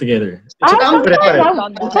practice altogether.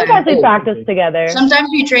 Sometimes we practice together. Sometimes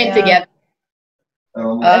we train together.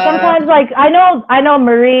 Sometimes, like I know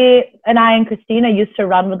Marie and I and Cristina used to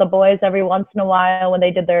run with the boys every once in a while when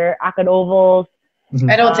they did their acad ovals.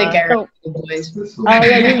 I don't think I run with the boys. Oh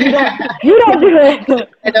yeah, you don't do it.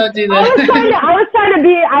 I don't do I that. was trying to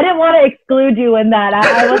be. I didn't want to exclude you in that.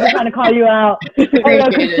 I wasn't trying to call you out. Oh no,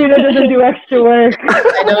 Cristina doesn't do extra work.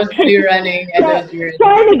 I don't do running. I don't do running.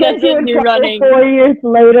 Trying to get you in Do trouble running. 4 years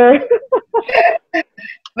later.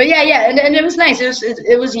 But yeah, and it was nice.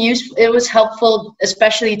 It was useful. It was helpful,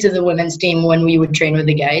 especially to the women's team when we would train with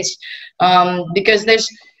the guys, because there's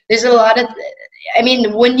a lot of. I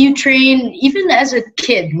mean, when you train, even as a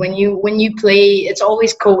kid, when you play, it's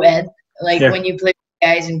always co-ed. Like when you play with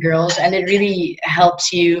guys and girls, and it really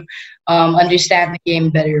helps you understand the game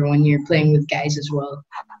better when you're playing with guys as well.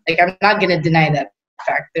 Like I'm not gonna deny that.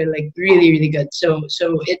 fact. They're like really, really good. So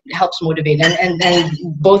it helps motivate. And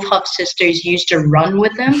both Huff sisters used to run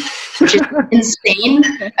with them, which is insane.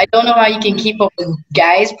 I don't know how you can keep up with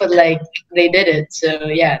guys, but like they did it. So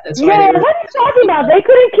yeah, that's why. Yeah, what are you talking about? They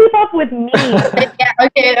couldn't keep up with me. Yeah,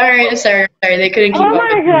 okay, all right, sorry. They couldn't keep Oh up.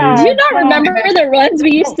 my god! Do you not remember the runs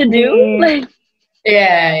we used to do? Like,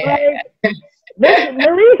 Yeah.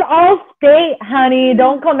 Marie's all state, honey.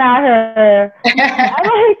 Don't come at her.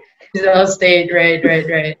 I'm She's all state,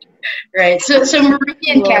 right. So Marie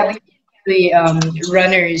and Callie, the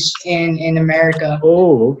runners in America.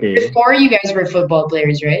 Oh, okay. Before you guys were football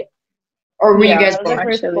players, right? Or were you guys that was born? the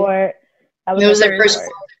first sport. That was their first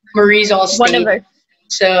sport. Marie's all one state. of our,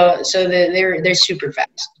 So they're super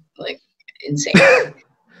fast, like insane.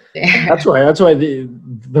 That's why the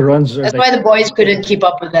runs are That's like, why the boys couldn't keep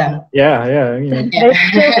up with them. yeah. You know. They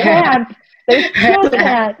still can't. They still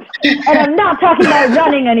can't. And I'm not talking about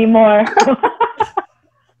running anymore.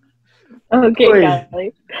 okay, Oy.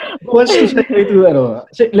 Callie. What's to say to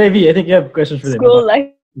Levi? I think you have questions for them. School life.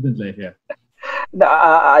 Student life, yeah.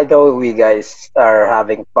 I know we guys are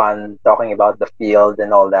having fun talking about the field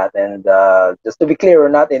and all that, and just to be clear, we're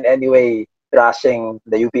not in any way trashing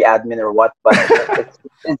the UP admin or what, but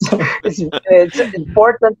it's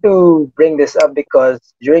important to bring this up because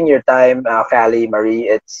during your time, Callie, Marie,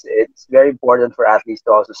 it's very important for athletes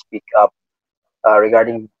to also speak up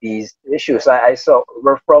regarding these issues. I saw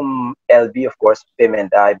we're from LB, of course, Pim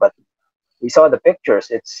and I, but we saw the pictures.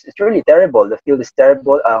 It's really terrible. The field is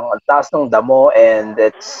terrible. Ang taas ng damo, and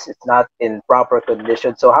it's not in proper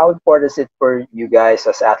condition. So how important is it for you guys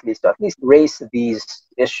as athletes to at least raise these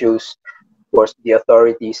issues, of course, the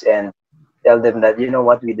authorities, and tell them that, you know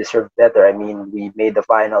what, we deserve better. I mean, we made the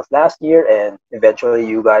finals last year, and eventually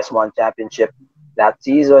you guys won championship that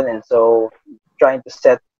season, and so trying to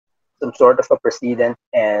set some sort of a precedent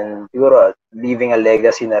and leaving a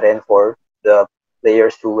legacy na rin for the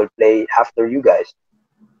players who will play after you guys.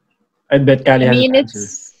 I bet Callie has an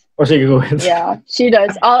answer. Oh, sige, go ahead. Yeah, she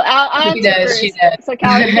does. I'll answer first. She does. So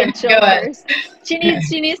Callie can chill Go ahead. first. She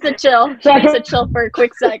needs to chill. She needs to chill for a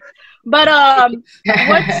quick sec. But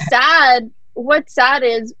what's sad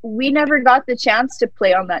is we never got the chance to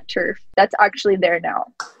play on that turf that's actually there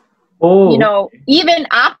now. Oh. You know, even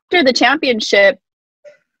after the championship,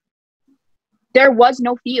 there was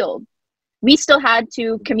no field. We still had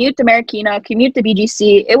to commute to Marikina, commute to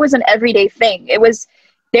BGC. It was an everyday thing. It was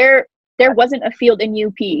there wasn't a field in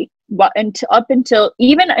UP. But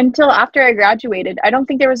until after I graduated, I don't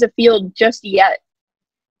think there was a field just yet.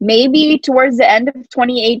 Maybe towards the end of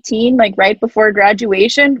 2018, like right before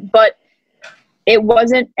graduation, but it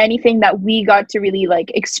wasn't anything that we got to really like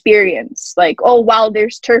experience. Like, oh wow,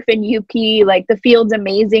 there's turf in UP, like the field's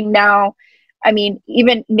amazing now. I mean,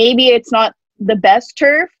 even maybe it's not the best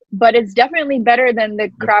turf, but it's definitely better than the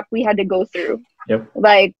crap we had to go through. Yep.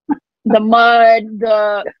 Like the mud,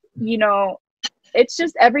 it's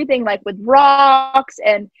just everything, like with rocks,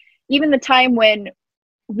 and even the time when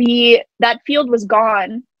that field was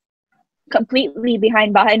gone completely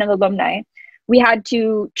behind ng alumni, we had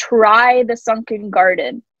to try the sunken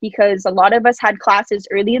garden because a lot of us had classes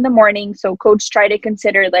early in the morning. So coach tried to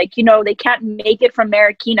consider, like, they can't make it from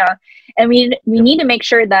Marikina, and we need to make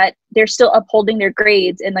sure that they're still upholding their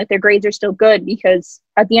grades and like their grades are still good, because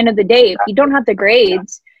at the end of the day, if you don't have the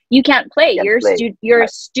grades, you can't play. You're a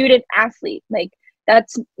student athlete. Like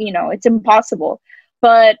that's, it's impossible.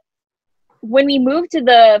 But when we moved to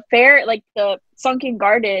the fair, like the sunken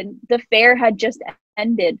garden, the fair had just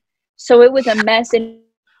ended. So it was a mess, and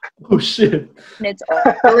oh shit! It's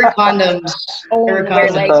There were condoms.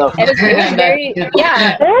 like it was very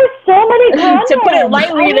yeah. There were so many condoms. To put it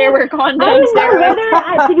lightly, there were condoms.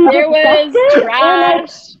 There was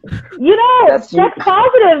trash. Sex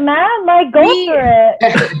positive, man. Like go for it.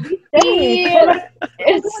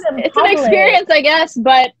 It's an experience, I guess,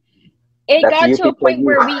 but it got to a point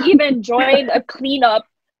where we even joined a cleanup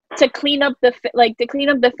to clean up the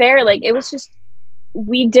fair. Like it was just.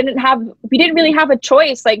 We didn't really have a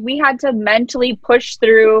choice. Like we had to mentally push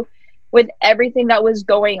through with everything that was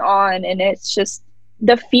going on, and it's just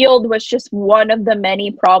the field was just one of the many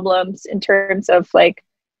problems in terms of like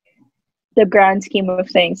the grand scheme of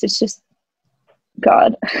things. It's just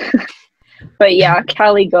God. But yeah,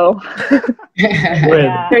 Callie, go.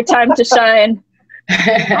 Your time to shine.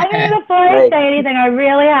 I mean, before I say anything, I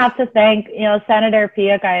really have to thank Senator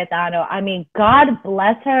Pia Cayetano. I mean, God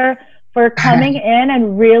bless her for coming in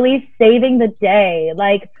and really saving the day.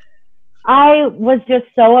 Like, I was just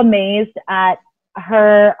so amazed at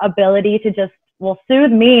her ability to just,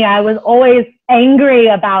 soothe me. I was always angry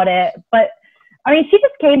about it. But, I mean, she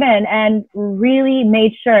just came in and really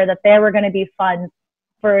made sure that there were going to be funds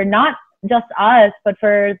for not just us, but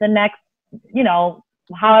for the next, you know,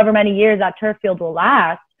 however many years that turf field will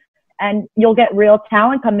last. And you'll get real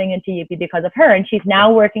talent coming into UP because of her. And she's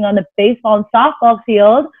now working on the baseball and softball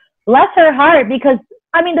field. Bless her heart, because,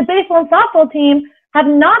 I mean, the baseball and softball team have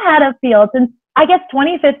not had a field since, I guess,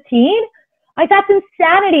 2015. Like, that's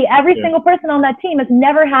insanity. Every single person on that team has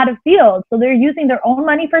never had a field. So they're using their own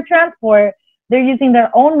money for transport. They're using their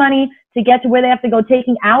own money to get to where they have to go,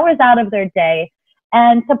 taking hours out of their day,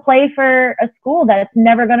 and to play for a school that's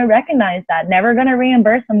never going to recognize that, never going to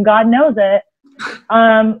reimburse them. God knows it.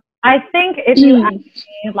 I think if you ask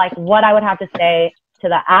me, like, what I would have to say to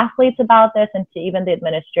the athletes about this and to even the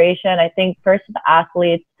administration, I think first to the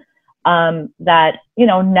athletes, that, you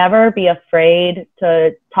know, never be afraid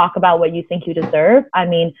to talk about what you think you deserve. I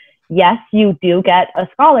mean, yes, you do get a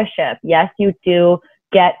scholarship. Yes, you do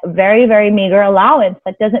get very, very meager allowance.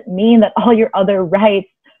 That doesn't mean that all your other rights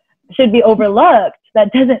should be overlooked.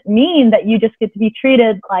 That doesn't mean that you just get to be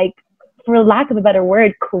treated like, for lack of a better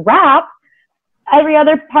word, crap every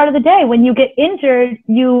other part of the day. When you get injured,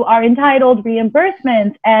 you are entitled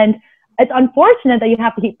reimbursements, and it's unfortunate that you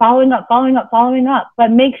have to keep following up,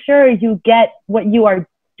 but make sure you get what you are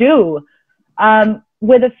due.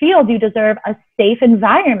 With a field, you deserve a safe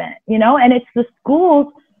environment, you know, and it's the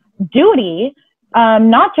school's duty,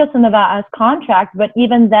 not just in the Navea-Huff's contract, but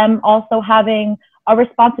even them also having a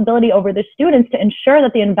responsibility over the students to ensure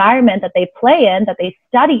that the environment that they play in, that they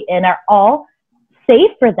study in, are all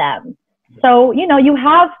safe for them. So, you know, you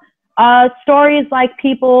have stories like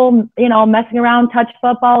people, you know, messing around, touch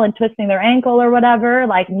football and twisting their ankle or whatever.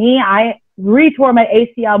 Like me, I retore my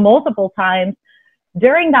ACL multiple times.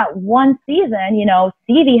 During that one season, you know,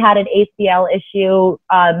 Stevie had an ACL issue.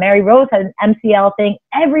 Mary Rose had an MCL thing.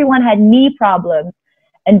 Everyone had knee problems.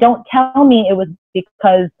 And don't tell me it was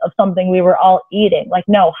because of something we were all eating. Like,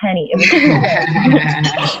 no, honey, it was.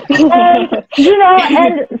 And, you know,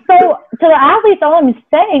 and so to the athletes, all I'm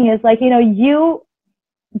saying is, like, you know, you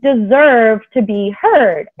deserve to be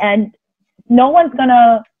heard, and no one's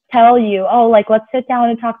gonna tell you, oh, like, let's sit down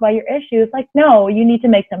and talk about your issues. Like, no, you need to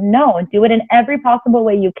make them known. Do it in every possible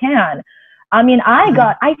way you can. I mean,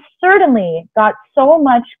 I certainly got so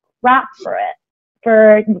much crap for it,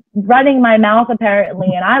 for running my mouth,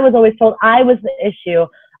 apparently, and I was always told I was the issue.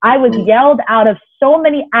 I was yelled out of so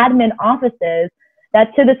many admin offices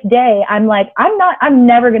that to this day, I'm like, I'm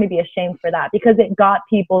never going to be ashamed for that, because it got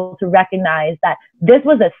people to recognize that this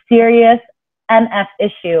was a serious MF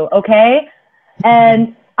issue, okay?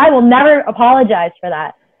 And I will never apologize for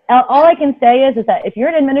that. All I can say is that if you're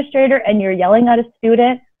an administrator and you're yelling at a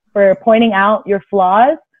student for pointing out your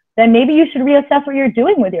flaws, then maybe you should reassess what you're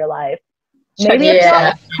doing with your life. Maybe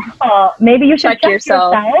maybe you should check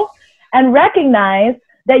yourself and recognize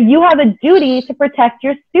that you have a duty to protect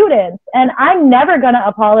your students. And I'm never going to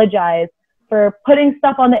apologize for putting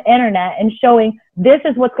stuff on the internet and showing this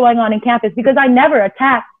is what's going on in campus, because I never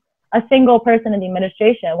attacked a single person in the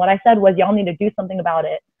administration. What I said was, y'all need to do something about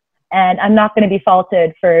it. And I'm not going to be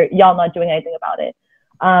faulted for y'all not doing anything about it.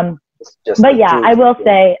 But yeah, I will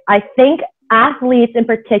say, I think athletes in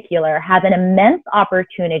particular have an immense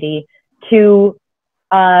opportunity to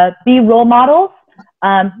be role models,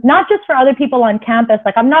 not just for other people on campus.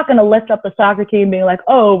 Like, I'm not going to lift up the soccer team being like,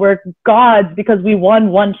 oh, we're gods because we won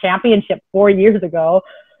one championship 4 years ago.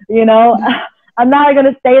 You know, I'm not going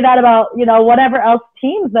to say that about, you know, whatever else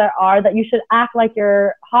teams there are, that you should act like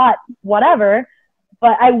you're hot, whatever.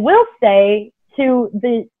 But I will say to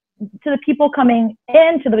the people coming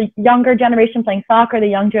in, to the younger generation playing soccer, the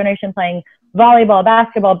young generation playing volleyball,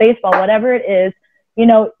 basketball, baseball, whatever it is, you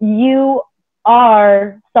know, you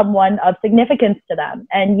are someone of significance to them,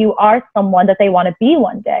 and you are someone that they want to be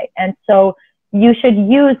one day. And so you should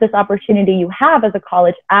use this opportunity you have as a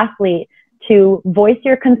college athlete to voice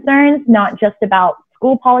your concerns, not just about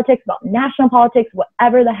school politics, about national politics,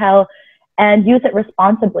 whatever the hell, and use it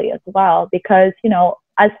responsibly as well. Because, you know,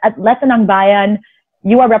 as at Letanang Bayan,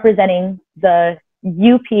 you are representing the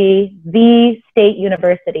UP, the state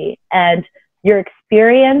university, and your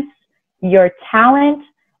experience, your talent,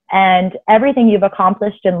 and everything you've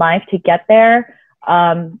accomplished in life to get there.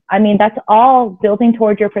 I mean, that's all building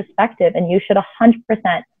towards your perspective, and you should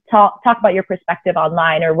 100% talk about your perspective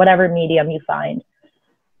online or whatever medium you find.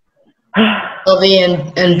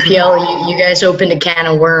 LV and PL, you guys opened a can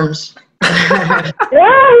of worms.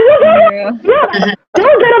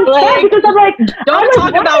 Don't get upset, because I'm like, don't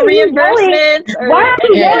talk about reimbursements. Why are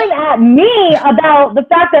you yelling at me about the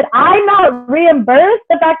fact that I'm not reimbursed?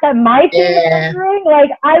 The fact that my team is suffering?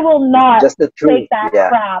 Like, I will not just the truth. take that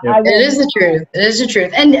crap. Yeah. I will. It is the truth. It is the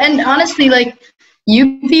truth. And honestly, like,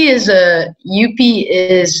 UP is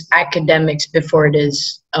academics before it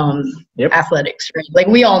is athletics, right? Like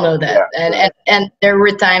we all know that. And there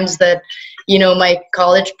were times that, my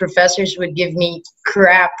college professors would give me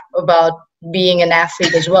crap about being an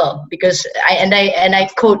athlete as well, because I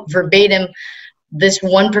quote verbatim, this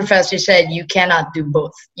one professor said, you cannot do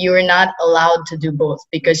both. You are not allowed to do both,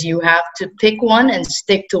 because you have to pick one and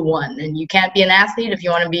stick to one. And you can't be an athlete if you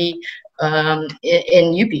want to be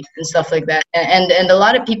in UP and stuff like that. And a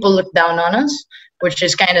lot of people look down on us, which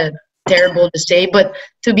is kind of terrible to say. But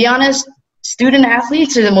to be honest, student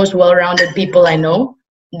athletes are the most well-rounded people I know.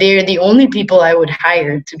 They're the only people I would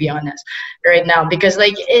hire, to be honest, right now, because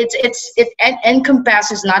like it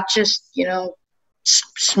encompasses not just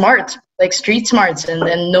smart, like street smarts,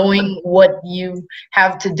 and knowing what you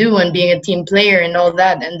have to do and being a team player and all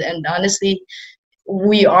that. And honestly,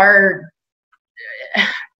 we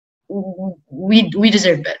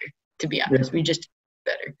deserve better, to be honest. We just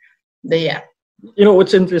better. But yeah.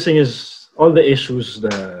 What's interesting is all the issues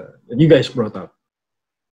that you guys brought up.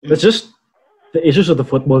 That's just the issues of the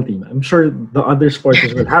football team. I'm sure the other sports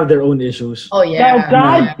will have their own issues. Oh yeah. So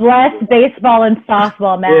God bless baseball and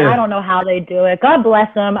softball, man. I don't know how they do it. God bless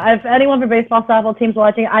them. If anyone for baseball, softball teams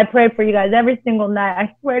watching, I pray for you guys every single night.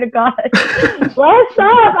 I swear to God. Bless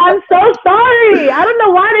up. I'm so sorry. I don't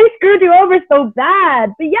know why they screwed you over so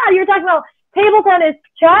bad. But yeah, you're talking about table tennis,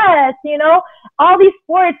 chess, all these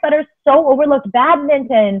sports that are so overlooked.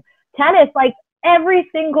 Badminton, tennis, like every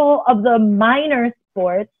single of the minor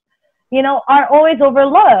sports, are always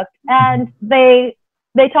overlooked. And they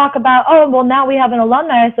talk about, oh, well, now we have an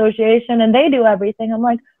alumni association and they do everything. I'm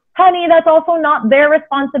like, honey, that's also not their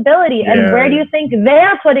responsibility. Yeah. And where do you think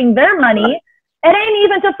they're putting their money? It ain't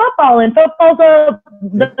even to football. And football's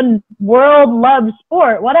the world-loved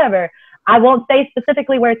sport, whatever. I won't say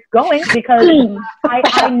specifically where it's going, because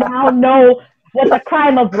I now know what the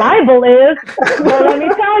crime of libel is. But let me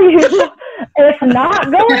tell you, it's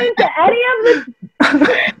not going to any of the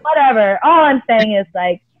whatever. All I'm saying is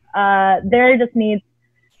like there just needs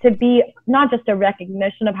to be not just a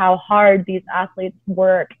recognition of how hard these athletes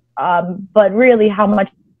work, but really how much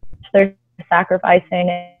they're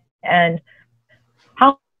sacrificing and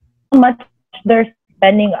how much they're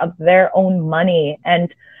spending of their own money.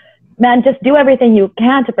 And man, just do everything you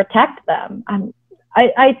can to protect them.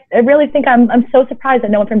 I really think I'm so surprised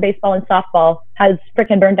that no one from baseball and softball has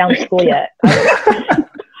freaking burned down the school yet.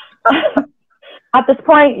 At this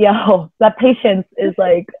point, that patience is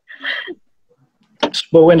like.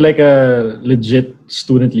 But when like a legit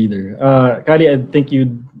student leader, Kali, I think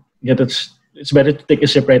you'd get it. It's better to take a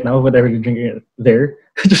sip right now, whatever you're drinking there.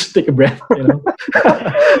 Just take a breath, No,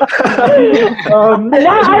 I'm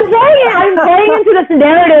playing into this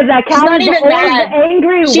narrative that Cal's not even mad.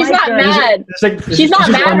 Angry. She's not mad. She's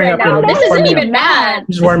not mad right now. This isn't even mad.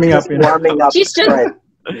 She's warming up. Warming up. She's just. Right.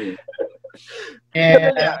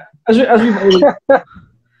 Yeah. As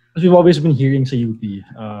we've always been hearing sa UP,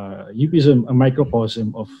 UP is a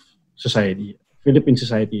microcosm of society, Philippine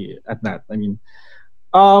society at that. I mean,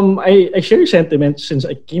 I share your sentiments since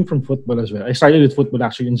I came from football as well. I started with football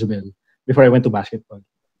actually in Zubel before I went to basketball.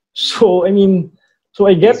 So, I mean,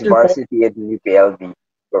 I get your varsity at UPLB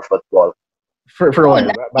for football. For a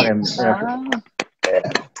while.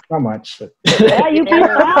 Not much. But yeah, you can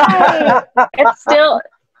try. It's still...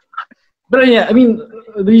 But yeah, I mean,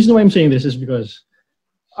 the reason why I'm saying this is because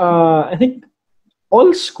I think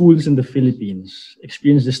all schools in the Philippines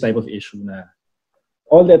experience this type of issue na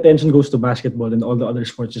all the attention goes to basketball and all the other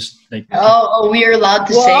sports just like... Oh, we are allowed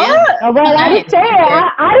to say it? Oh, well, I didn't say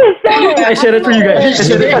it. I didn't say it. I said it for you guys. It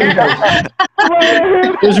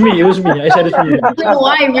was me. I said it for you guys.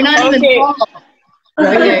 Why? We're not even involved.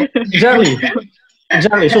 Okay.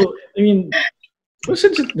 Exactly. So, I mean... Well,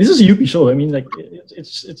 since this is a UP show, I mean, like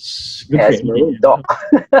it's good for Maroon Talk.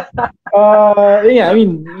 Yeah, I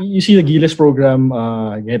mean, you see the Giles program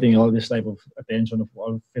getting all this type of attention of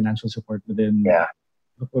all financial support, but then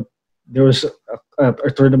there was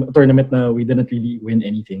a tournament now we didn't really win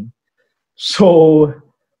anything. So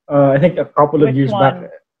I think a couple of years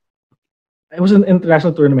back, it was an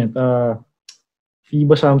international tournament,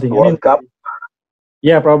 FIBA something. World Cup.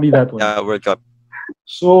 Yeah, probably that one. Yeah, World Cup.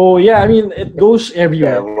 So yeah, I mean, it goes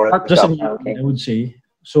everywhere, not just in Cup. I would say.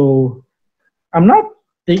 So I'm not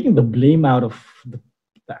taking the blame out of the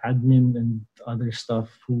admin and other stuff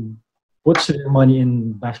who puts their money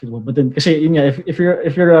in basketball. But then, kasi if you're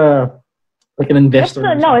like an investor,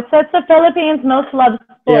 it's the Philippines' most loved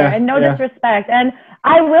sport, and no disrespect. And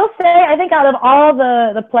I will say, I think out of all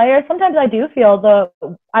the players, sometimes I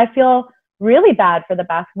feel really bad for the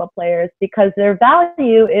basketball players because their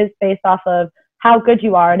value is based off of how good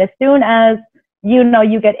you are. And as soon as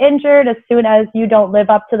you get injured. As soon as you don't live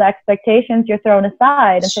up to the expectations, you're thrown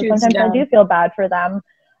aside. And so sometimes I do feel bad for them.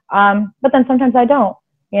 But then sometimes I don't,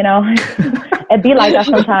 it'd be like that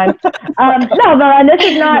sometimes. No, but this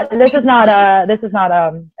is not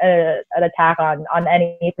an attack on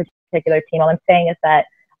any particular team. All I'm saying is that,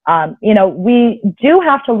 we do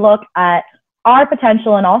have to look at our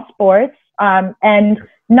potential in all sports, and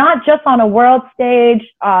not just on a world stage.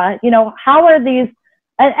 How are these,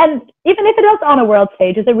 and even if it is on a world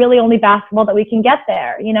stage, is it really only basketball that we can get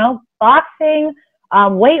there? Boxing,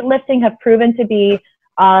 weightlifting have proven to be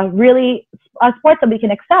really a sport that we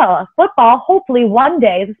can excel. Football, hopefully one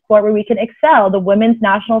day, is a sport where we can excel. The women's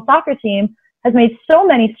national soccer team has made so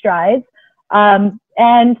many strides.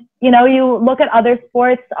 And, you look at other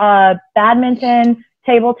sports, badminton,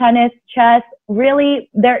 table tennis, chess, really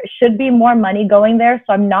there should be more money going there.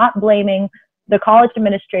 So I'm not blaming the college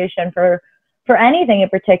administration for anything in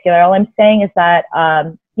particular. All I'm saying is that,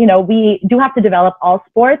 we do have to develop all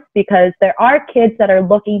sports, because there are kids that are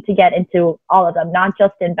looking to get into all of them, not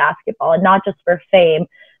just in basketball and not just for fame.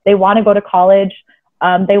 They want to go to college.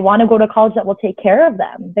 They want to go to college that will take care of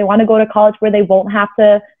them. They want to go to college where they won't have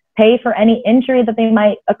to pay for any injury that they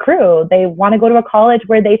might accrue. They want to go to a college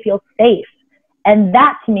where they feel safe. And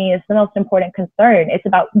that, to me, is the most important concern. It's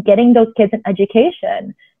about getting those kids an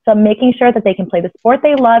education. So making sure that they can play the sport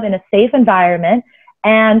they love in a safe environment,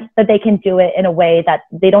 and that they can do it in a way that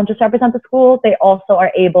they don't just represent the school, they also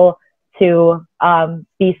are able to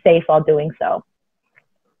be safe while doing so.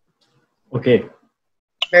 Okay.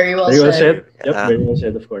 Very well said. Yep, very well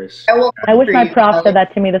said, of course. I wish my prof said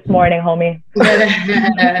that to me this morning, homie. We'll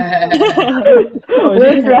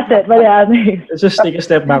address it, but yeah. Let's just take a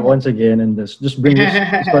step back once again and just bring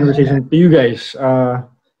this conversation to you guys.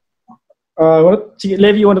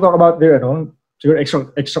 Levi, you want to talk about your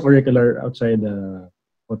extracurricular outside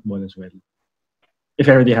football as well, if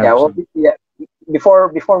you already have.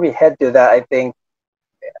 Before we head to that, I think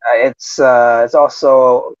it's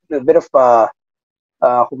also a bit of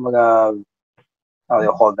how do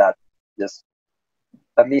you call that? Just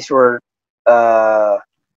at least we're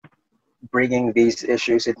bringing these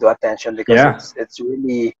issues into attention, because it's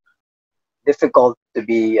really difficult to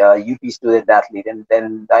be a UP student athlete, and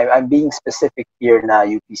I'm being specific here now,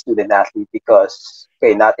 UP student athlete, because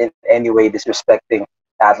not in any way disrespecting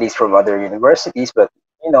athletes from other universities, but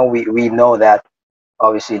we know that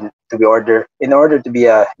obviously in order to be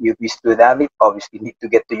a UP student athlete, obviously you need to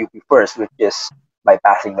get to UP first, which is by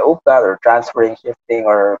passing the UPCAT or transferring, shifting,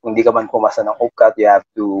 or kung di ka man pumasa ng UPCAT, you have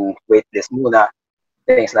to waitlist muna,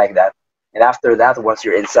 things like that. And after that, once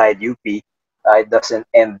you're inside UP, it doesn't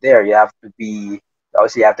end there. You have to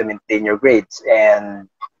maintain your grades, and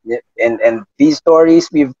these stories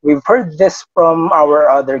we've heard this from our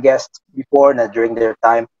other guests before. That during their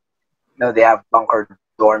time, they have bunker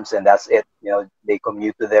dorms, and that's it. They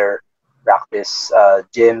commute to their practice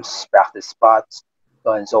gyms, practice spots,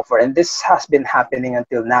 so on and so forth. And this has been happening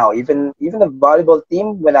until now. Even the volleyball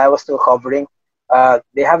team, when I was still covering,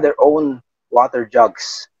 they have their own water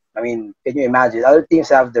jugs. I mean, can you imagine? Other teams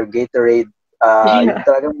have their Gatorade, yung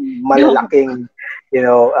talagang malalaking,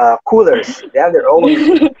 coolers. They have their own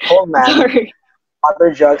man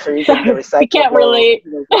water jugs, or even the recyclable. We can't relate.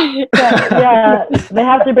 Yeah, they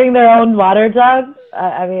have to bring their own water jugs.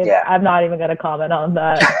 I'm not even gonna comment on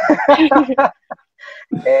that.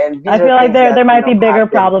 And I feel like there might be bigger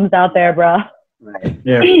problems out there, bro. Right.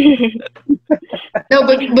 Yeah. No,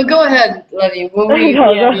 but go ahead, Levy.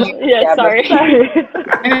 Sorry.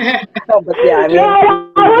 No, but yeah,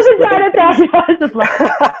 I wasn't trying to tell you. I was just like...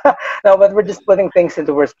 No, but we're just putting things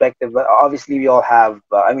into perspective. But obviously, we all have.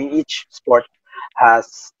 Each sport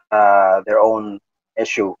has their own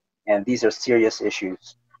issue, and these are serious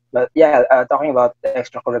issues. But yeah, talking about the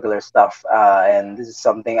extracurricular stuff, and this is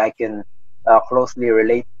something I can closely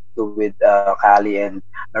relate to with Kali and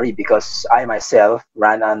Marie, because I myself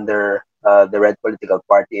ran under the Red Political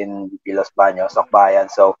Party in Los Baños, Sokbayan.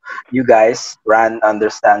 So you guys ran under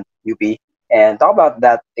Stand UP, and talk about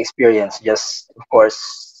that experience. Just of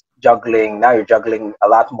course juggling. Now you're juggling a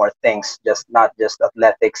lot more things, not just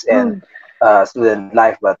athletics and student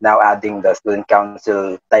life, but now adding the student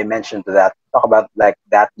council dimension to that. Talk about like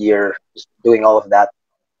that year, just doing all of that.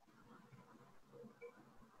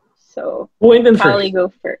 So, Kali,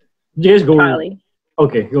 go first. You guys go. Kali.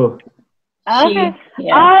 Okay, go. Okay.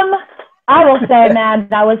 I will say, man,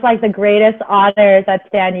 that was like the greatest honors that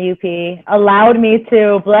Stan UP allowed me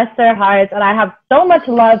to. Bless their hearts, and I have so much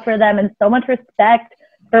love for them and so much respect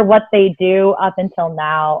for what they do up until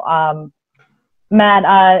now. Man,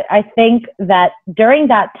 I think that during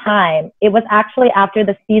that time, it was actually after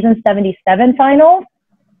the season 77 finals.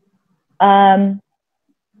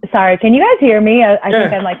 Sorry, can you guys hear me? I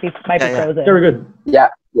think I might be frozen. Very good. Yeah.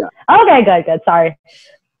 Okay, good. Sorry.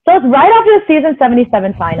 So it's right after the season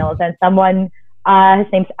 77 finals, and someone,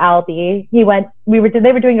 his name's Albie. They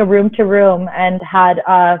were doing a room to room, and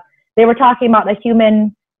they were talking about a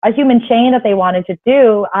human chain that they wanted to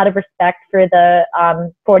do out of respect for the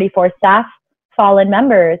 44 staff fallen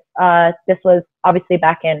members. This was obviously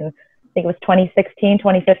back in, I think it was 2016,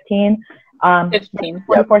 2015.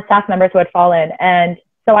 44 staff members who had fallen. And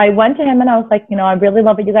so I went to him and I was like, I really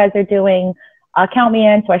love what you guys are doing. Count me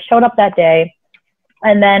in. So I showed up that day.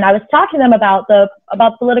 And then I was talking to them about the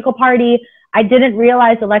political party. I didn't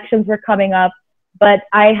realize elections were coming up, but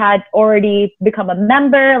I had already become a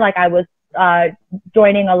member. Like I was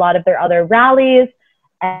joining a lot of their other rallies,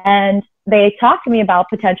 and they talked to me about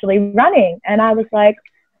potentially running. And I was like,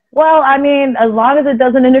 well, I mean, as long as it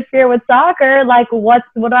doesn't interfere with soccer, like what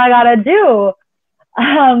do I gotta do?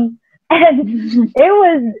 And it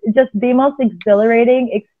was just the most exhilarating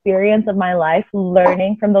experience of my life,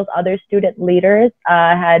 learning from those other student leaders.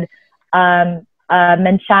 I had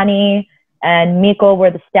Menchani and Miko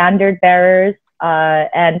were the standard bearers,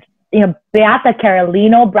 and Beata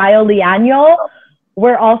Carolino, Brio Liano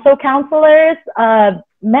were also counselors.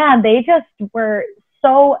 Man, they just were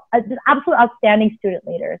just absolute outstanding student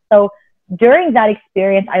leaders. So during that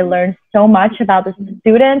experience, I learned so much about the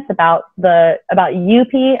students, about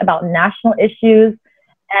UP, about national issues,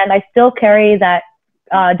 and I still carry that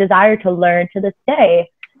desire to learn to this day.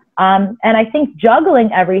 And I think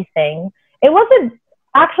juggling everything, it wasn't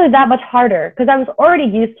actually that much harder because I was already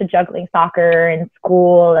used to juggling soccer and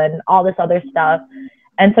school and all this other stuff.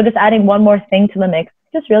 And so just adding one more thing to the mix,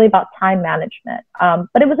 just really about time management.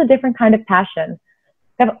 But it was a different kind of passion.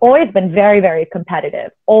 I've always been very, very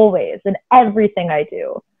competitive, always, in everything I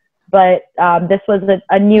do. But this was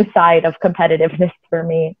a new side of competitiveness for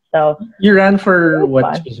me. So you ran for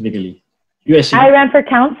what specifically? USC? I ran for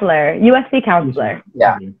counselor, USC counselor.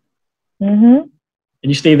 Yeah. Mm-hmm. And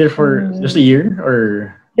you stayed there for just a year,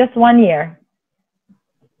 or? Just 1 year.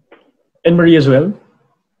 And Marie as well?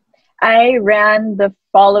 I ran the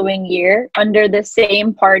following year under the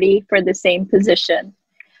same party for the same position.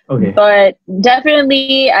 Okay. But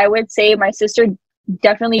definitely, I would say my sister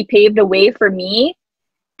definitely paved a way for me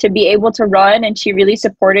to be able to run, and she really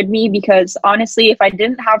supported me because honestly, if I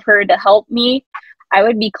didn't have her to help me, I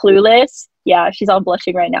would be clueless. Yeah, she's all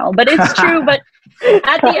blushing right now, but it's true. But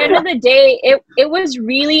at the end of the day, it was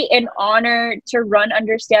really an honor to run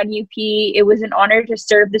under Stand UP. It was an honor to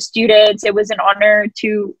serve the students. It was an honor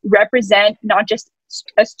to represent not just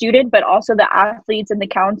a student, but also the athletes and the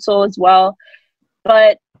council as well.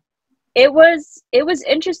 But it was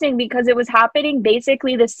interesting because it was happening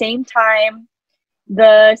basically the same time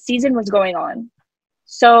the season was going on.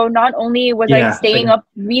 So not only was I staying up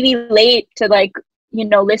really late to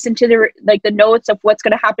listen to the notes of what's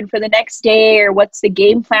going to happen for the next day or what's the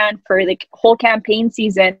game plan for the whole campaign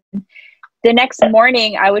season, the next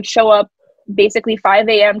morning I would show up basically 5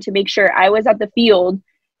 a.m. to make sure I was at the field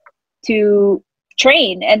to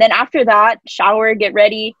train. And then after that, shower, get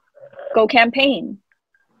ready, go campaign.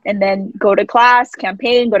 And then go to class,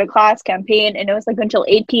 campaign, go to class, campaign. And it was like until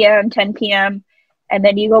 8 p.m., 10 p.m. And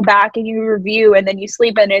then you go back and you review and then you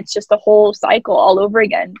sleep, and it's just a whole cycle all over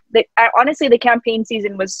again. Honestly, the campaign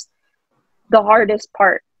season was the hardest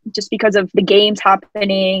part just because of the games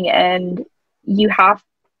happening, and you have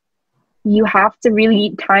to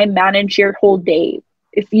really time manage your whole day.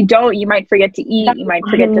 If you don't, you might forget to eat, you might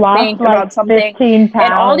forget to think about something.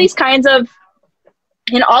 And all these kinds of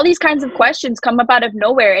questions come up out of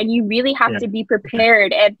nowhere, and you really have to be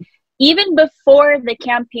prepared. And even before the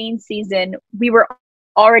campaign season, we were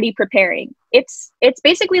already preparing. It's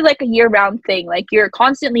basically like a year-round thing. Like you're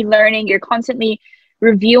constantly learning, you're constantly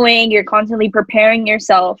reviewing, you're constantly preparing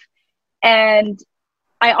yourself. And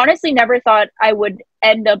I honestly never thought I would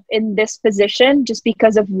end up in this position just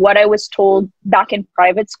because of what I was told back in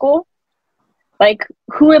private school. Like,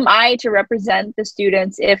 who am I to represent the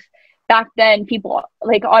students if back then people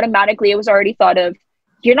automatically it was already thought of,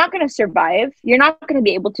 you're not going to survive, you're not going to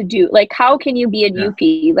be able to do, how can you be a UP?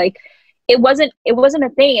 It wasn't a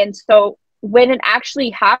thing. And so when it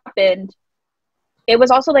actually happened, it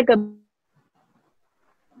was also like a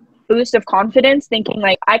boost of confidence, thinking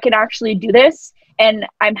I can actually do this, and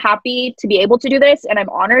I'm happy to be able to do this, and I'm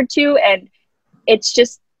honored to, and it's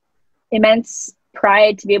just immense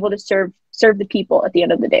pride to be able to serve the people at the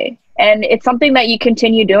end of the day. And it's something that you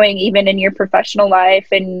continue doing even in your professional life,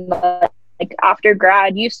 and after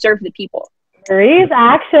grad, you serve the people. Marie's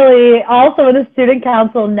actually also in the student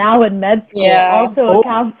council now in med school, also a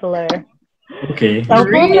counselor. Okay. So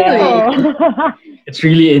really? It's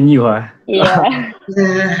really in you, huh? Yeah.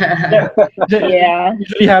 Yeah.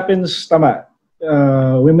 Usually happens, tama.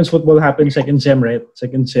 Women's football happens second sem, right?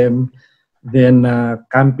 Second sem. Then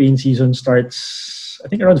campaign season starts, I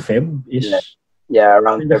think around Feb-ish. Yeah,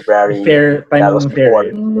 around February. Fair time That was ng fair.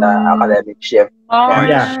 before the academic shift.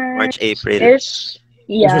 March, April. Ish.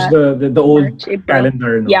 This was Yeah. the old March, April.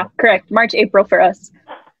 calendar. No? Yeah, correct. March, April for us.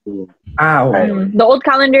 Okay. The old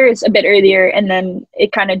calendar is a bit earlier, and then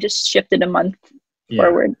it kind of just shifted a month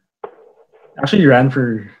forward. Actually ran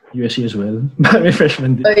for USC as well. My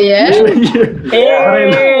freshman Oh yeah.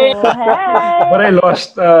 Hey. But I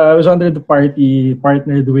lost. I was under the party,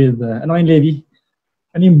 partnered with ano yung Levy?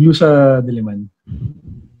 Ano yung blue sa Diliman?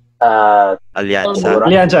 Alianza.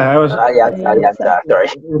 Alianza. I was Alianza. Sorry.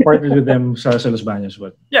 we partnered with them sa Los Baños.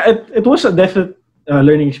 But yeah, it was a definite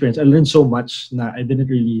learning experience. I learned so much na I didn't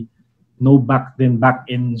really know back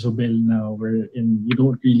in Zobel now, wherein you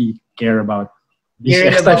don't really care about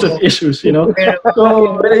these types of issues, you know.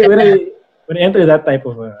 So when I enter that type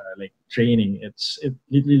of like training, it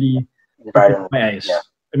literally opened up my eyes. Yeah.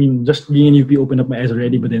 I mean, just being in UP opened up my eyes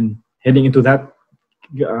already, but then heading into that,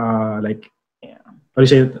 like, how do you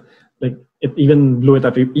say it? Like, it even blew it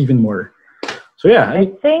up even more. So yeah, I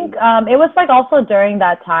think it was like also during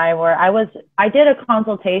that time where I did a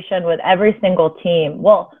consultation with every single team.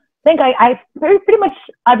 Well, I think I pretty much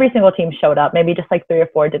every single team showed up. Maybe just like 3 or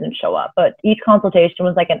 4 didn't show up, but each consultation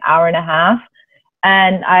was like an hour and a half.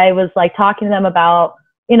 And I was like talking to them about,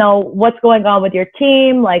 you know, what's going on with your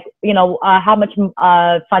team? Like, you know, how much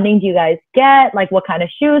funding do you guys get? Like, what kind of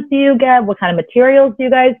shoes do you get? What kind of materials do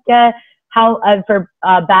you guys get? How, for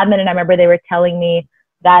badminton, I remember they were telling me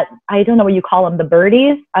that, I don't know what you call them, the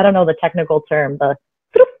birdies. I don't know the technical term, the,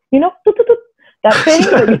 you know, that thing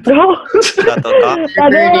that you throw.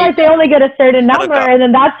 And then like they only get a certain number, and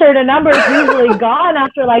then that certain number is usually gone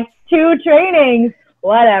after like 2 trainings,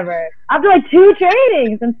 whatever. After like 2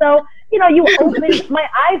 trainings. And so, you know, my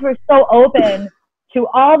eyes were so open to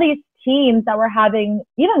all these teams that were having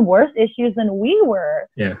even worse issues than we were.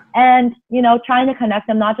 Yeah. And, you know, trying to connect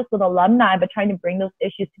them not just with alumni, but trying to bring those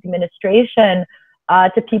issues to the administration,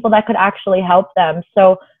 to people that could actually help them.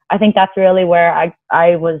 So I think that's really where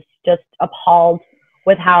I was just appalled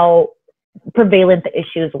with how prevalent the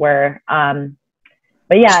issues were.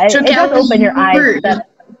 But yeah, it does open your eyes.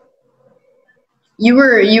 You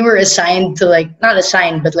were assigned to, like, not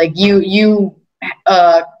assigned, but like you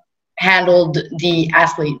handled the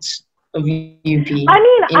athletes of UP. I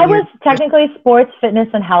mean, I was technically sports, fitness,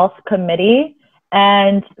 and health committee,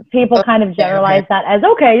 and people kind of generalize that as,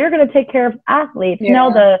 okay, you're going to take care of athletes. You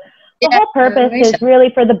know, the whole purpose is really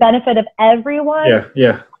for the benefit of everyone.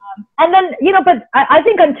 Yeah. And then, you know, but I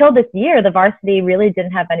think until this year, the varsity really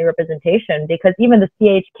didn't have any representation, because even the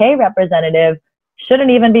CHK representative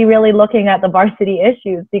shouldn't even be really looking at the varsity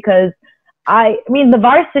issues, because I mean, the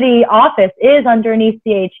varsity office is underneath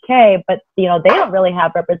CHK, but, you know, they don't really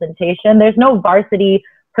have representation. There's no varsity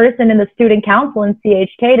person in the student council in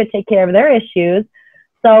CHK to take care of their issues.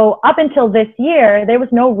 So up until this year, there was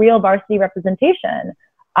no real varsity representation.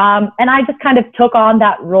 And I just kind of took on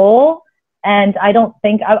that role. And I don't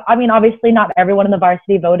think, I mean, obviously not everyone in the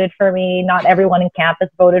varsity voted for me. Not everyone in campus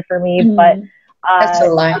voted for me, but that's a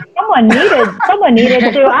lie. Someone needed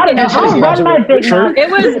to. I don't know. I'll run my big mouth. It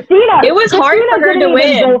was hard for her to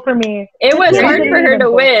win. For me. It was hard for her to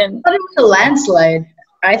win. I thought it was a landslide.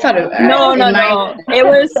 I thought it. No.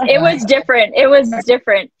 It was different. It was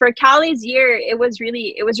different for Callie's year. It was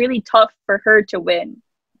really tough for her to win.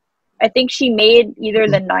 I think she made either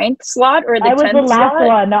the 9th slot or the 10th slot. I was the last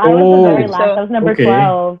one. No, I was the very last. I was number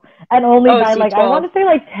 12, and only by like 12. I want to say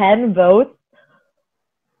like 10 votes.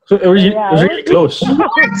 So it was really close.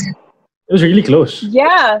 It was really close.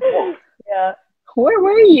 Yeah. Where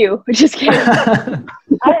were you? Just kidding. I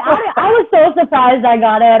was so surprised I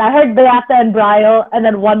got it. I heard Beata and Brian, and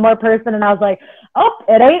then one more person, and I was like, oh,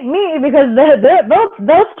 it ain't me, because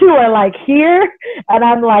those 2 are like here, and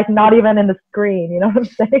I'm like not even in the screen. You know what I'm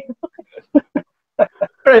saying? All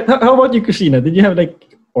right. How about you, Cristina? Did you have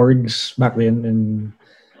like orgs back then, and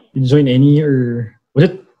did you join any, or was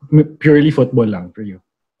it purely football lang for you?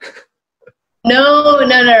 No.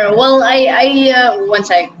 Well, I one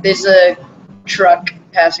sec. There's a truck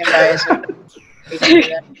passing by.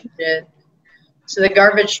 So the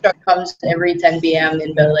garbage truck comes every 10 p.m.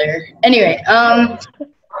 in Bel Air. Anyway,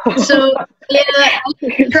 so yeah, I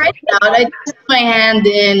tried it out. I tested my hand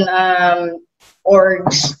in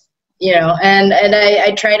orgs, you know, and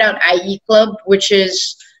I tried out IE Club, which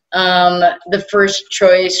is the first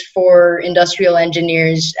choice for industrial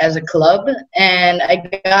engineers as a club, and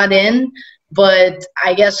I got in. but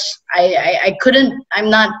I guess I couldn't. I'm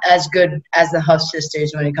not as good as the Huff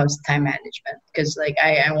sisters when it comes to time management, because like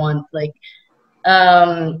I want like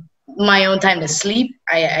my own time to sleep.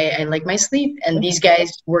 I like my sleep, and these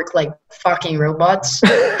guys work like fucking robots.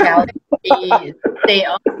 They stay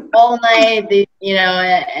up all night. They, you know,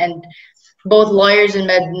 and both lawyers and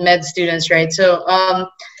med students, right? So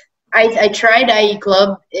I tried IE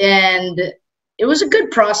Club, and it was a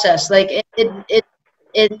good process. Like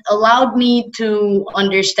it allowed me to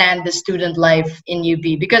understand the student life in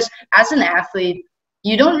UP, because as an athlete,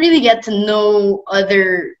 you don't really get to know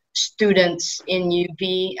other students in UP.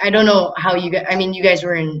 I don't know how you guys, I mean, you guys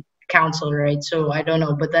were in council, right? So I don't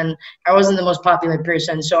know, but then I wasn't the most popular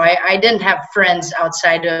person. So I didn't have friends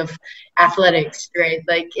outside of athletics, right?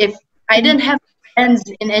 Like if I didn't have friends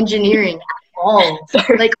in engineering at all,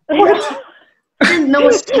 like I didn't know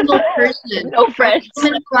a single person. No friends.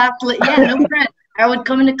 In class, yeah, no friends. I would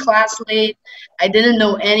come into class late. I didn't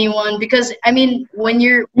know anyone, because I mean, when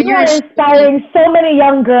you're inspiring so many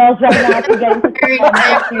young girls right now to get into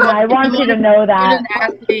Cristina. I want you to know that.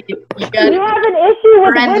 Athlete, you have an issue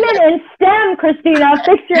with women in STEM, Cristina.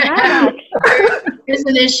 Fix your act. There's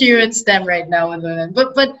an issue in STEM right now with women,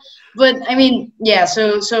 but I mean, yeah.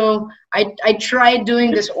 So I tried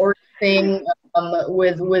doing this org thing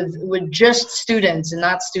with just students and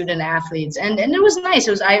not student athletes, and it was nice.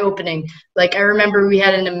 It was eye-opening. Like I remember we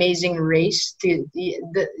had an amazing race to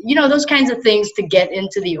you know, those kinds of things to get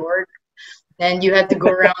into the org, and you had to go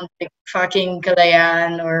around like fucking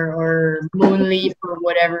Kalayan or Moonleaf or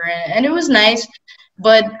whatever, and it was nice,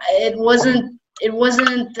 but it wasn't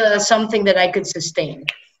something that I could sustain,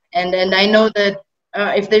 and I know that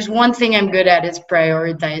if there's one thing I'm good at, it's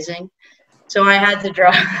prioritizing. So I had to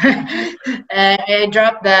drop. I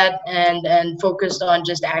dropped that and focused on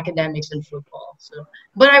just academics and football. So,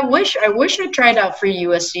 but I wish I tried out for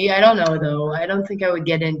USC. I don't know though. I don't think I would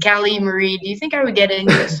get in. Callie, Marie, do you think I would get in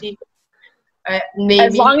USC? Maybe.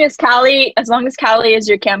 As long as Callie is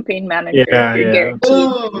your campaign manager, you're guaranteed.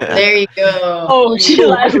 Ooh, there you go. Oh, she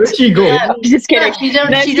left. Where'd she go? Yeah, just kidding.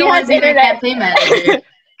 Yeah, she don't want to be my campaign manager.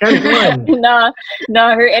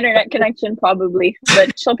 No, her internet connection probably,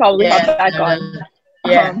 but she'll probably hop back on.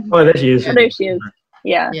 Yeah. Oh, there she is. There she is.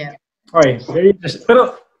 Yeah. Yeah. All right. Very interesting.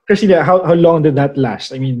 Pero, Cristina, how long did that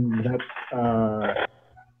last? I mean, that.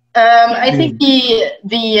 I think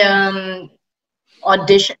the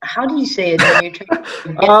audition. How do you say it when you're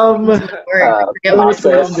trying to get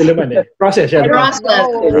process. Yeah. Process.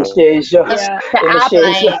 Initiation. Yeah.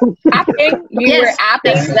 Apping. You were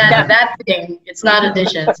apping. That thing. It's not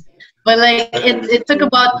auditions. But like it took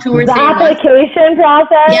about 2 or 3 months. Application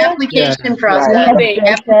process. The application process.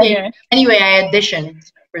 Application. Anyway, I auditioned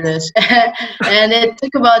for this, and it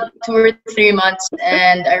took about 2 or 3 months.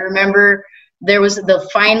 And I remember there was the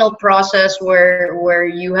final process where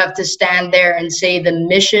you have to stand there and say the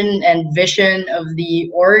mission and vision of the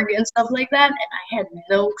org and stuff like that. And I had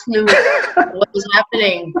no clue what was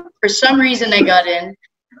happening. For some reason, I got in,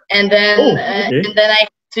 and then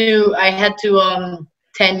I had to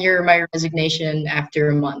tenure my resignation after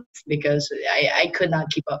a month because I could not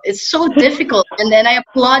keep up. It's so difficult. And then I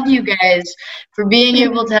applaud you guys for being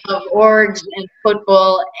able to have orgs and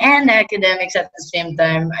football and academics at the same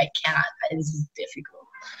time. I cannot. It's difficult.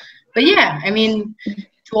 But yeah, I mean,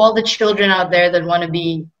 to all the children out there that want to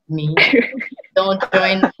be me, don't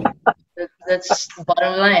join. That's the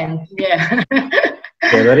bottom line. Yeah.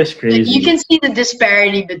 Yeah, that is crazy. Like, you can see the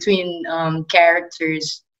disparity between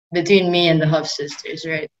characters between me and the Huff sisters,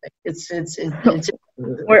 right? Like it's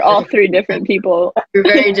we're all 3 different people. We're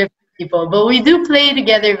very different people, but we do play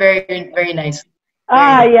together very, very nicely.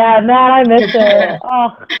 Yeah, man, I miss it.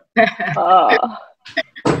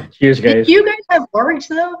 Cheers, guys. Do you guys have orgs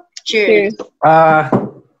though? Cheers. I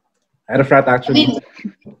had a frat actually. I mean,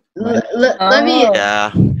 let me.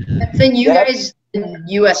 Yeah. I think you guys in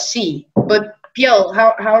USC, but Piel,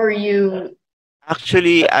 how are you?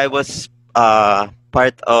 Actually, I was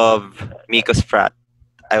part of Miko's frat.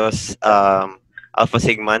 I was Alpha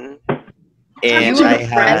Sigma, and You were I a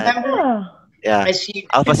frat had member? yeah I see.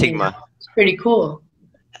 Alpha Sigma. It's pretty cool.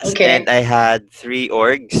 Okay. And I had 3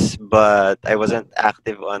 orgs, but I wasn't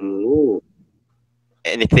active on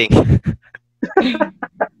anything.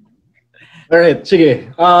 All right,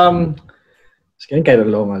 sige. It's getting kind of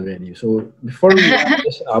long already. So before we wrap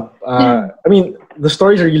this up, I mean, the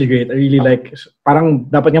stories are really great. I really like. Parang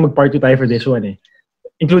dapat nga mag-part 2 tayo for this one, eh.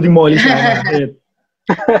 Including Molly sana.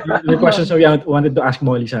 The questions that we wanted to ask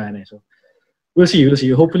Molly sana. So we'll see.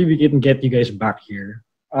 Hopefully we can get you guys back here.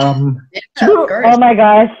 Oh my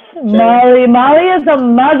gosh, Molly is a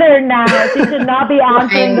mother now. She should not be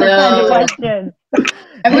answering this kind of questions.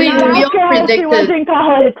 I mean, And we after all she was predicted. in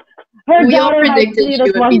college, her We all daughter might predicted see she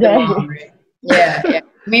this would one be the day. mom, right? Yeah, yeah.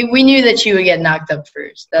 We knew that she would get knocked up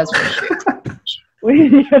first. That's for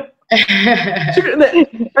sure. I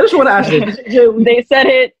just want to ask this. They said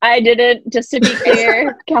it. I didn't. Just to be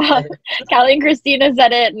clear, Callie and Christina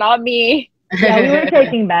said it, not me. Yeah, we were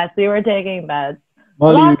taking bets.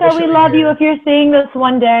 Molly, Blanca, we love you if you're seeing this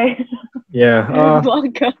one day. Yeah.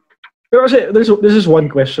 Blanca. Pero kasi this is one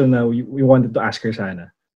question na we wanted to ask her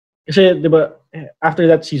sana. Kasi, di ba, after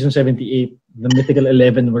that season 78, the Mythical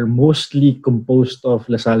 11 were mostly composed of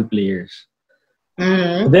LaSalle players.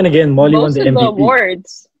 Mhm. But then again, Molly won Most the of the MVP.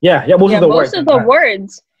 awards. Yeah, most of the awards. Most of the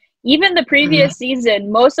awards. Even the previous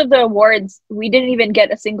season, most of the awards, we didn't even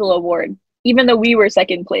get a single award, even though we were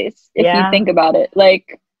second place. If you think about it,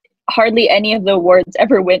 like hardly any of the awards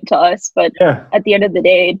ever went to us. But at the end of the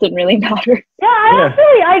day, it didn't really matter. Yeah,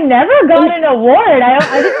 I never got an award.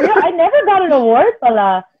 I never got an award,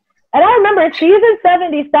 pala. And I remember season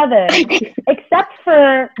 77, except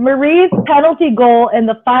for Marie's penalty goal in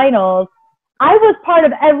the finals, I was part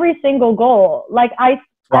of every single goal. Like I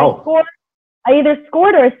either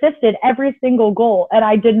scored or assisted every single goal, and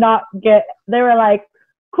I did not get. They were like,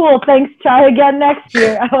 "Cool, thanks. Try again next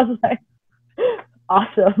year." I was like,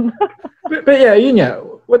 "Awesome." but yeah, yun yeah.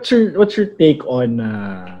 What's your take on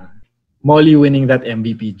Molly winning that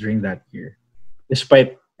MVP during that year,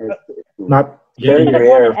 despite not getting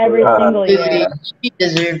rare every single year? She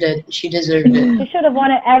deserved it. She deserved it. She should have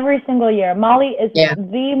won it every single year. Molly is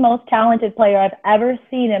the most talented player I've ever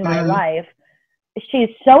seen in my life. She's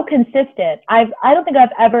so consistent. I don't think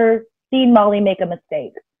I've ever seen Molly make a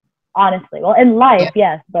mistake. Honestly, well, in life,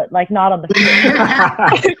 yes, but like not on the field.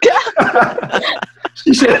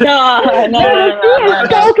 She said, no. She is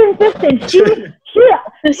so consistent.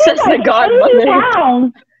 She's like 80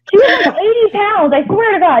 pounds. She's like 80 pounds. I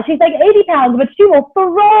swear to God, she's like 80 pounds, but she will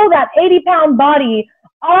throw that 80-pound body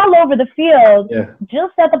all over the field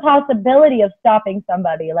just at the possibility of stopping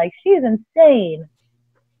somebody. Like, she's insane.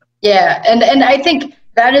 Yeah, and I think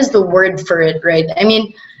that is the word for it, right? I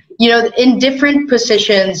mean, you know, in different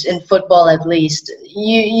positions in football, at least,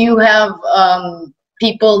 you have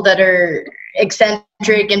people that are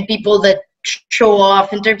eccentric and people that show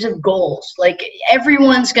off in terms of goals. Like,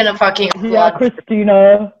 everyone's gonna fucking applaud.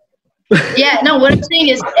 Christina. Yeah, no. What I'm saying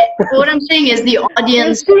is the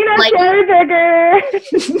audience. Christina, like, carry bigger.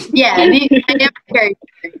 Yeah, I am very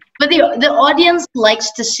big. But the audience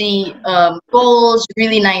likes to see goals,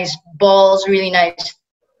 really nice balls, really nice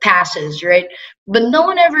passes, right? But no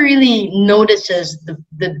one ever really notices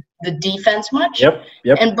the defense much. Yep.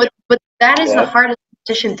 And but that is the hardest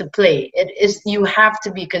position to play. It is, you have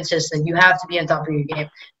to be consistent. You have to be on top of your game.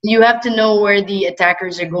 You have to know where the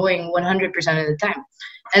attackers are going 100% of the time.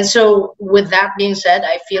 And so, with that being said,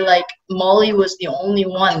 I feel like Molly was the only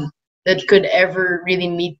one that could ever really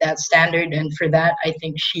meet that standard, and for that, I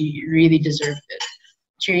think she really deserved it.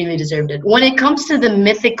 She really deserved it. When it comes to the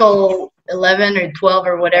mythical 11 or 12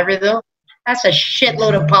 or whatever, though, that's a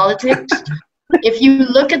shitload of politics. If you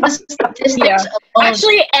look at the statistics,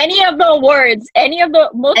 actually, most of the awards, and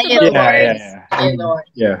that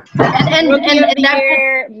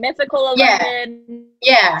mythical 11,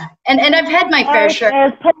 and I've had my fair share.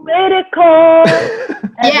 It's political.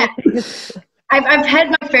 I've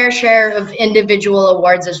had my fair share of individual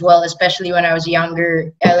awards as well, especially when I was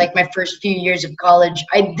younger. Like my first few years of college,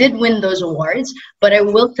 I did win those awards, but I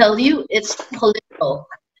will tell you, it's political,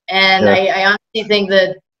 and I honestly think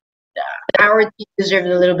that our team deserved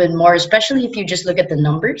a little bit more, especially if you just look at the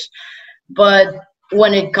numbers. But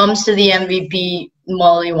when it comes to the MVP,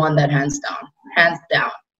 Molly won that hands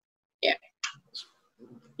down.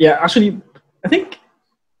 Yeah, actually, I think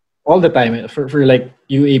all the time for like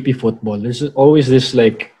UAP football, there's always this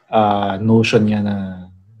like notion na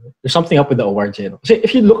there's something up with the awards. You know, so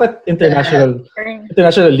if you look at international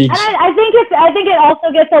leagues, and I think it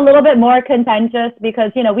also gets a little bit more contentious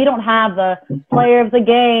because we don't have the player of the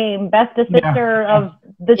game, best assister of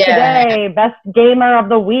the today, best gamer of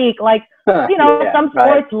the week. Like some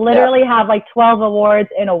sports literally have like 12 awards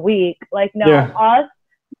in a week. Like us,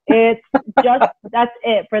 it's just that's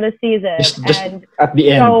it for the season. Just and at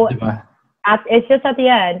the end. So it's just at the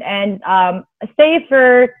end, and say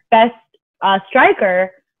for best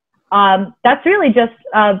striker. That's really just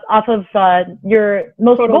off of your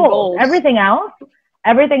most goals. Everything else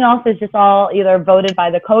is just all either voted by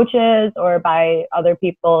the coaches or by other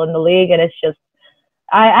people in the league, and it's just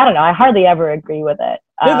I don't know. I hardly ever agree with it.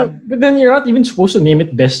 But then you're not even supposed to name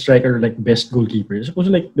it best striker or like best goalkeeper. You're supposed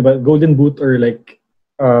to like golden boot or like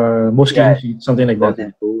most clean sheet, something like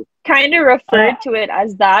that. Kind of referred to it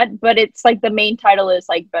as that, but it's like the main title is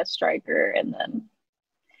like best striker, and then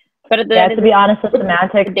But at the Yeah, end to of be honest, the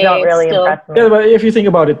semantics day, don't it's really still- impress me. Yeah, but if you think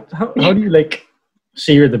about it, how do you like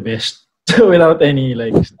say you're the best without any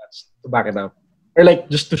like stats to back it up, or like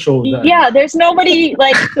just to show that? Yeah, there's nobody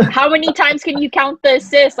like. How many times can you count the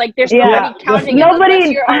assists? Like, there's Yeah. nobody counting it Nobody,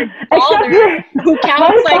 unless you're our except father who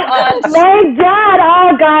counts like us. My dad,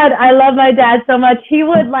 oh God, I love my dad so much. He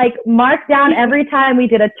would like mark down every time we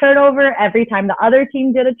did a turnover, every time the other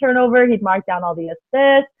team did a turnover, he'd mark down all the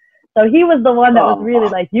assists. So he was the one that was really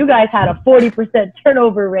like, you guys had a 40%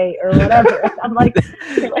 turnover rate or whatever. I'm like,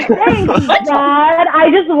 thanks, Dad. I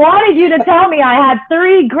just wanted you to tell me I had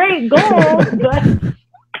 3 great goals. But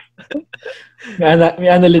May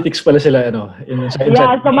analytics pala sila, ano, inside.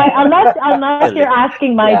 yeah, so unless you're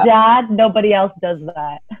asking my dad, nobody else does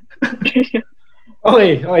that.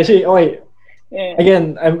 Okay. Yeah.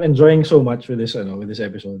 Again, I'm enjoying so much with this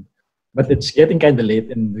episode, but it's getting kind of late,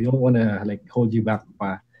 and we don't want to like hold you back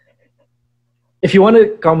pa. If you want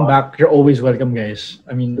to come back, you're always welcome, guys.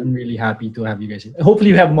 I mean, I'm really happy to have you guys. Hopefully,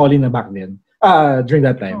 you have Molly na back then. During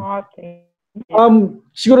that time. Okay.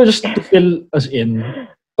 Siguro just to fill us in,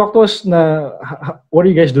 talk to us na what are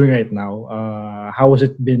you guys doing right now? How has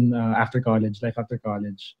it been after college, life after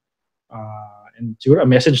college? And siguro a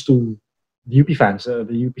message to the UP fans,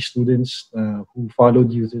 the UP students who followed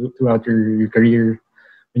you throughout your career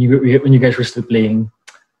when you guys were still playing.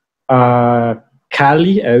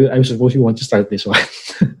 Callie, I suppose you want to start this one.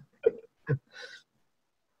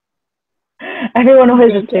 Everyone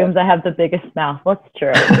always assumes I have the biggest mouth. What's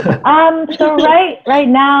true? So right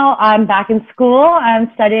now I'm back in school.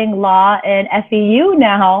 I'm studying law in FEU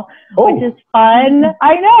now, which is fun.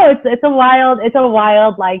 I know it's a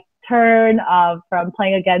wild like turn from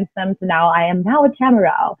playing against them to now I am now a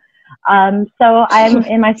Tamaraw. So I'm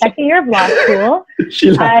in my second year of law school.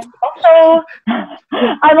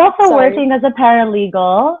 I'm also working as a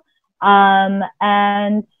paralegal.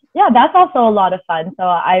 And yeah, that's also a lot of fun. So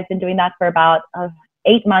I've been doing that for about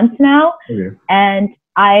 8 months now. Okay. And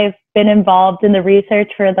I've been involved in the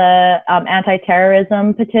research for the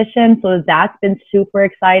anti-terrorism petition. So that's been super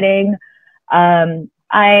exciting.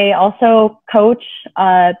 I also coach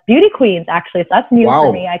beauty queens, actually. So that's new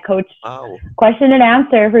for me. I coach question and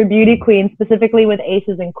answer for beauty queens, specifically with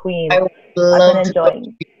aces and queens. I love I've been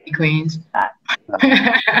enjoying queens.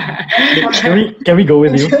 Can we go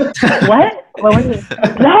with you? What? What was it?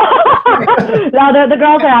 No, the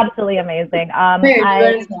girls are absolutely amazing.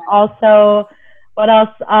 I also, what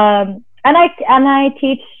else? And I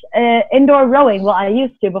teach indoor rowing. Well, I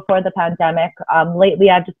used to before the pandemic. Lately,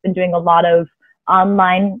 I've just been doing a lot of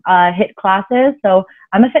online HIIT classes. So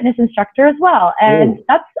I'm a fitness instructor as well. And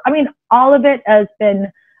that's, I mean, all of it has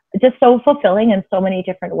been just so fulfilling in so many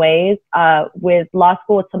different ways. With law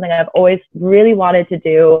school, it's something I've always really wanted to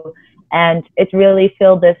do. And it's really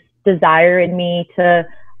filled this desire in me to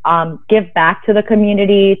give back to the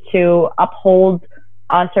community, to uphold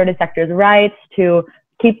certain sectors' rights, to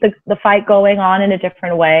keep the fight going on in a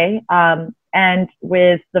different way. And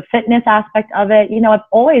with the fitness aspect of it, you know, I've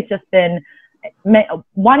always just been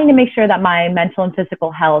wanting to make sure that my mental and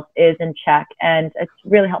physical health is in check. And it's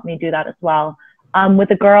really helped me do that as well. With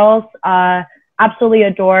the girls, absolutely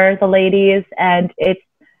adore the ladies. And it's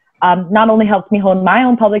not only helps me hone my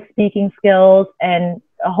own public speaking skills, and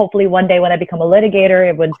hopefully one day when I become a litigator,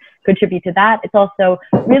 it would contribute to that. It's also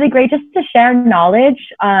really great just to share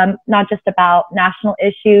knowledge, not just about national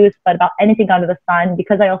issues, but about anything under the sun,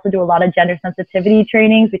 because I also do a lot of gender sensitivity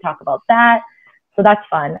trainings. We talk about that. So that's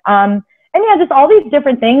fun. And yeah, just all these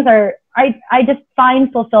different things I just find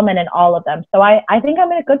fulfillment in all of them. So I think I'm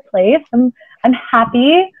in a good place. I'm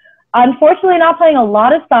happy. Unfortunately, not playing a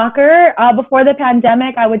lot of soccer. Before the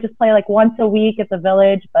pandemic, I would just play like once a week at the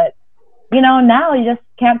village. But, you know, now you just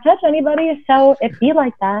can't touch anybody. So it be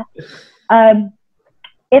like that.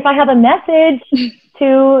 If I have a message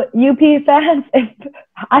to UP fans, I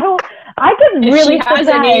get really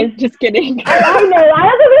surprised. Just kidding. I know. I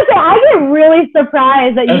was going to say, I get really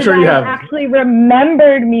surprised that you guys actually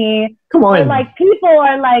remembered me. Come on. And, like, people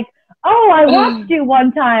are like, oh, I watched you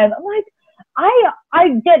one time. I'm like, I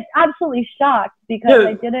get absolutely shocked because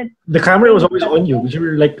I didn't. The camera was always on you because you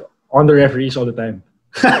were like on the referees all the time.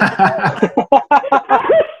 Okay,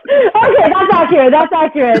 that's accurate. That's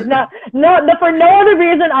accurate. No, for no other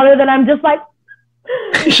reason other than I'm just like.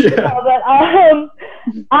 But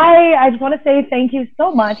I just want to say thank you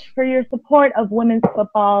so much for your support of women's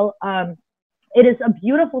football. It is a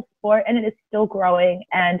beautiful sport and it is still growing,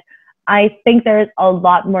 and I think there is a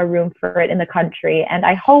lot more room for it in the country. And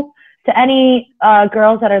I hope to any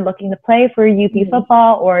girls that are looking to play for UP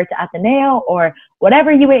football or to Ateneo or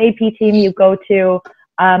whatever UAAP team you go to,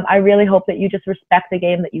 I really hope that you just respect the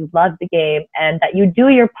game, that you love the game, and that you do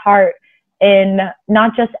your part in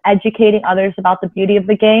not just educating others about the beauty of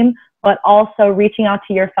the game, but also reaching out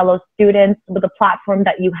to your fellow students with a platform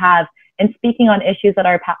that you have and speaking on issues that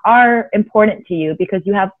are important to you, because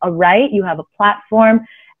you have a right, you have a platform,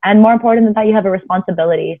 and more important than that, you have a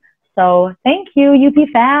responsibility. So thank you, UP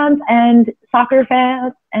fans and soccer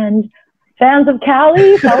fans and fans of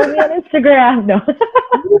Cali. Follow me on Instagram. No.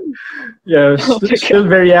 Yeah, still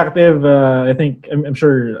very active. I think I'm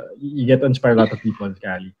sure you get to inspire a lot of people in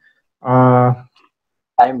Cali.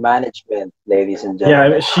 Time management, ladies and Yeah,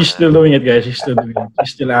 gentlemen. she's still doing it, guys. She's still doing it.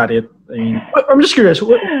 She's still at it. I mean, I'm just curious.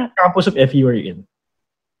 What campus of FE were you in?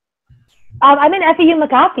 I'm in FEU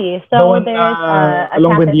Makati, so The one, there's a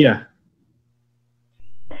along campus. Buendia.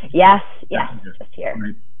 Yes, just here.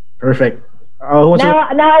 Right. Perfect. Now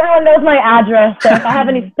everyone knows my address. So if I have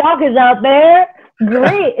any stalkers out there,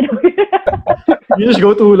 great. You just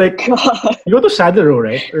go to you go to Saddle Row,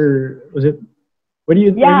 right? Or was it? What do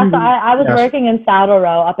you? Yeah, so I was working in Saddle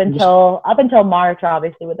Row up until March,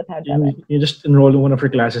 obviously with the pandemic. You just enroll in one of her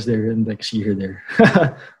classes there and see her there.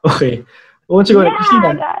 Okay. Once you go,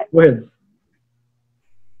 Cristina, go ahead.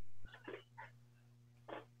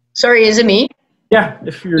 Sorry, is it me? Yeah,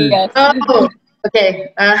 if you're. Yes. Oh,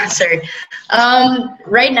 okay. Sorry.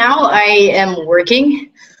 Right now I am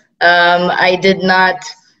working. I did not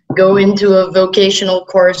go into a vocational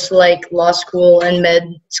course like law school and med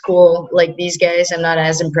school like these guys. I'm not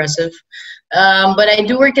as impressive. But I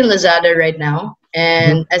do work in Lazada right now,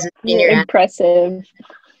 and as a senior. Impressive.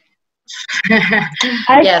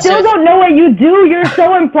 I still don't know what you do. You're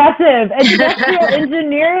so impressive. Industrial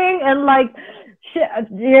engineering and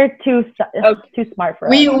you're too smart for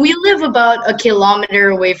us. We live about a kilometer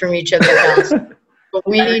away from each other's house. But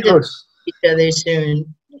we need to see each other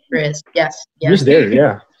soon, Chris. Yes. Just there,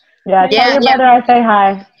 yeah. Yeah, tell your brother I say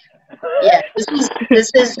hi. Yeah,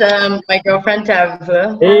 this is my girlfriend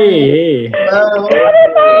Tabitha. Hey. Hello.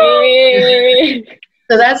 Hey.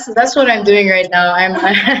 So that's what I'm doing right now. I'm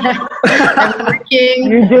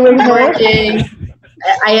working. You're doing working.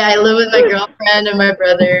 I live with my girlfriend and my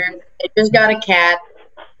brother. I just got a cat.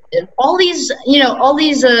 And all these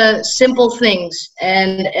simple things,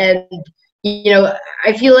 and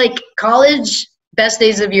I feel like college, best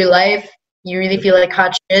days of your life. You really feel like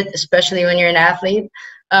hot shit, especially when you're an athlete.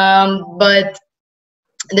 But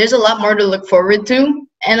there's a lot more to look forward to,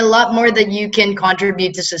 and a lot more that you can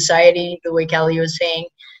contribute to society, the way Callie was saying.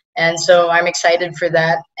 And so I'm excited for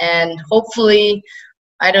that. And hopefully,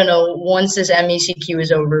 I don't know, once this MECQ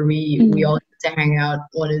is over, we all get to hang out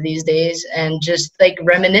one of these days and just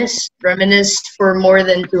reminisce for more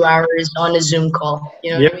than 2 hours on a Zoom call.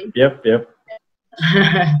 You know what I mean? Yep.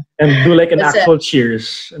 And do an actual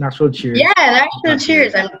cheers. Yeah, an actual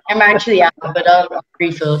cheers. I'm actually out, but I'll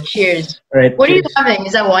refill. Cheers. All right. What are you having?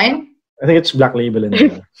 Is that wine? I think it's Black Label in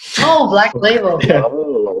there. Oh, Black Label. Yeah.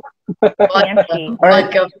 Oh. All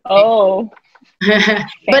right. Oh.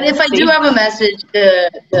 But if I do have a message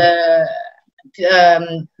to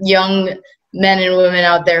the young men and women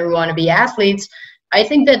out there who want to be athletes, I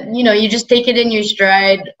think that you just take it in your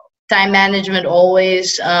stride. Time management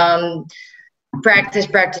always. Practice,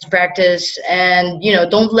 and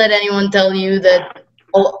don't let anyone tell you that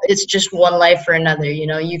it's just one life or another.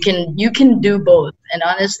 You can do both, and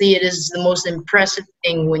honestly, it is the most impressive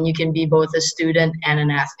thing when you can be both a student and an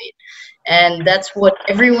athlete, and that's what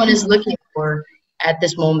everyone is looking for at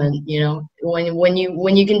this moment.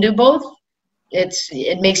 When you can do both,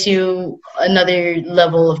 it makes you another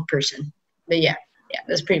level of person. But yeah,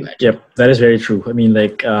 that's pretty much. Yep, that is very true. I mean,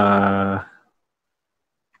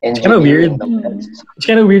 it's kind of weird. It's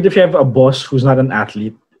kind of weird if you have a boss who's not an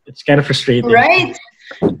athlete. It's kind of frustrating. Right.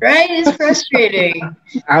 It's frustrating.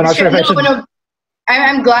 I'm not sure if I should.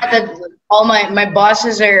 I'm glad that all my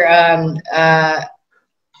bosses are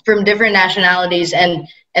from different nationalities and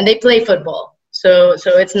they play football. So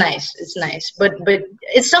it's nice. It's nice. But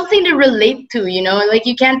it's something to relate to.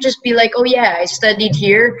 You can't just be like, oh yeah, I studied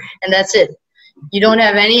here and that's it. You don't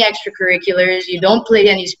have any extracurriculars. You don't play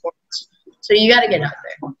any sports. So you got to get out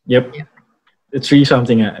there. Yep. Yeah. It's really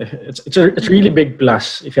something. It's a really big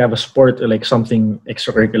plus if you have a sport or something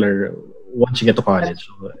extracurricular once you get to college.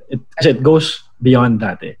 So it goes beyond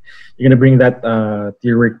that. You're gonna bring that to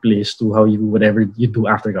your workplace, to whatever you do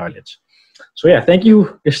after college. So yeah, thank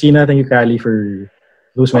you, Cristina. Thank you, Callie, for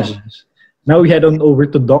those messages. Now we head on over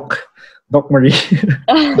to Doc Marie.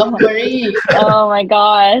 Doc Marie. Oh my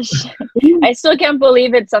gosh, I still can't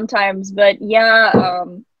believe it sometimes. But yeah.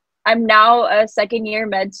 I'm now a second-year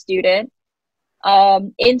med student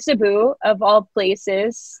in Cebu, of all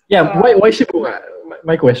places. Yeah, why Cebu?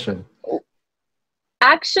 My question.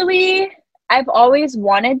 Actually, I've always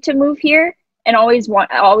wanted to move here and I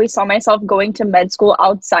always saw myself going to med school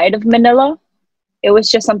outside of Manila. It was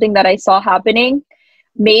just something that I saw happening.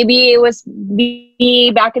 Maybe it was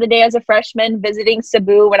me back in the day as a freshman visiting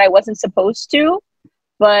Cebu when I wasn't supposed to,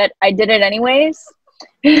 but I did it anyways.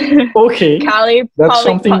 Okay. Callie knows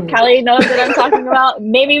what I'm talking about.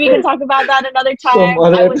 Maybe we can talk about that another time. Some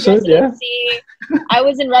other episode, yeah. I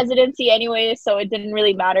was in residency anyway, so it didn't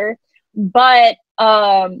really matter. But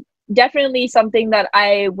definitely something that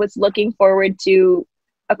I was looking forward to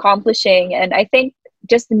accomplishing. And I think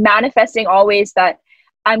just manifesting always that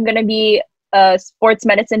I'm going to be a sports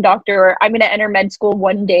medicine doctor or I'm going to enter med school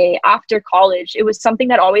one day after college. It was something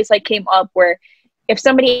that always like came up where if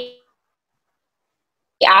somebody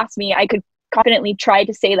asked me, I could confidently try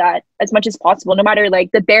to say that as much as possible, no matter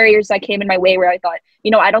like the barriers that came in my way where I thought,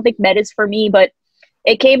 I don't think med is for me, but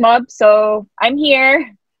it came up. So I'm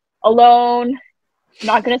here alone. I'm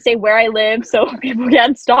not going to say where I live so people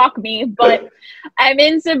can't stalk me, but I'm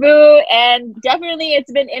in Cebu, and definitely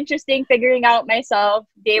it's been interesting figuring out myself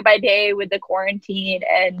day by day with the quarantine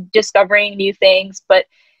and discovering new things, but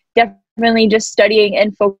definitely just studying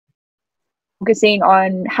and focusing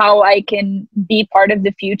on how I can be part of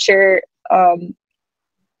the future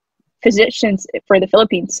physicians for the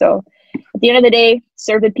Philippines. So at the end of the day,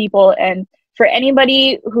 serve the people. And for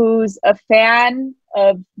anybody who's a fan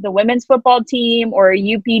of the women's football team or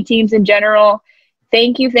UP teams in general,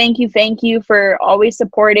 thank you for always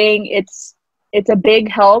supporting. It's a big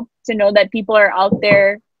help to know that people are out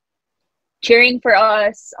there cheering for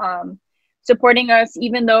us, supporting us,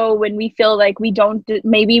 even though when we feel like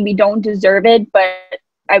maybe we don't deserve it. But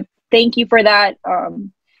I thank you for that.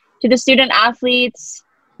 To the student athletes,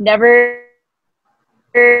 never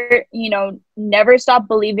stop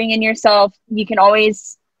believing in yourself. You can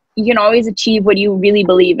always achieve what you really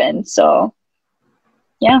believe in. So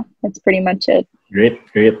yeah, that's pretty much it. Great.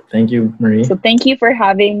 Thank you, Marie. So thank you for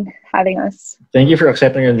having us. Thank you for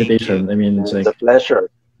accepting our invitation. I mean, it's a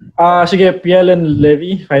pleasure. Sige, Piel and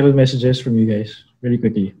Levy, final messages from you guys, very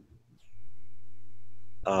quickly.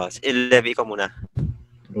 Levy ko muna.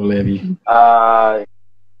 Go, Levy.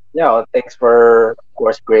 Thanks for, of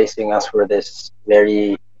course, gracing us for this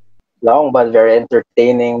very long but very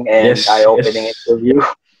entertaining and eye-opening interview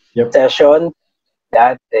session.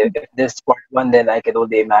 That if this part 1, then I can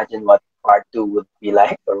only imagine what part 2 would be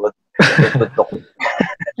like, or what it would look like.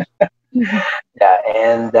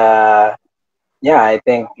 I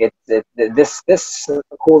think this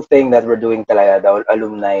whole thing that we're doing talaga, the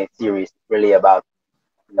alumni series, really about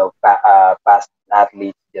past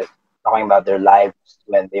athletes just talking about their lives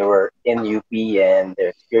when they were in UP and their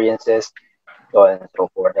experiences, so on and so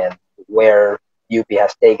forth, and where UP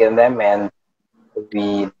has taken them. And I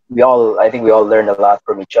think we all learned a lot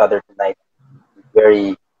from each other tonight.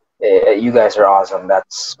 You guys are awesome.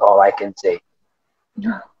 That's all I can say.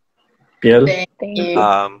 Piel? Thank you.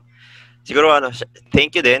 Siguro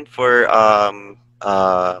thank you then for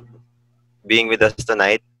being with us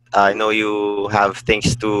tonight. I know you have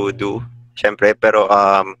things to do, syempre, pero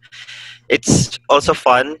it's also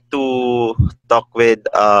fun to talk with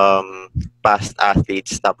past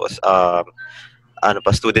athletes, tapos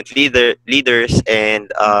student leaders,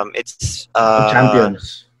 and it's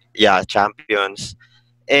champions. Yeah, champions.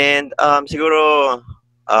 And siguro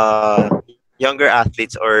younger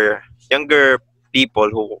athletes or younger people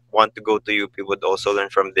who want to go to UP would also learn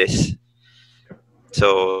from this.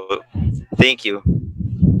 So thank you.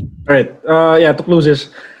 All right. To close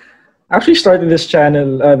this, I actually started this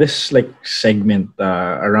channel, this segment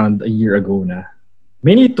around a year ago na,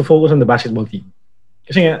 mainly to focus on the basketball team.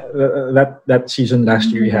 Kasi that season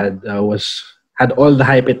last year we had all the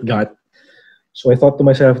hype it got. So I thought to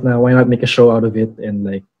myself, na why not make a show out of it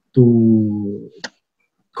and to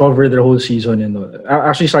cover the whole season. And I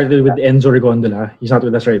actually started with Enzo Rigondola. He's not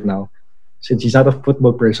with us right now, since he's not a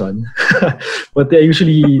football person. But I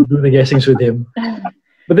usually do the guessings with him.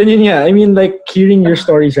 But then I mean, hearing your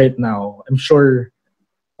stories right now, I'm sure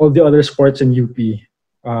all the other sports in UP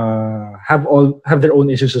have their own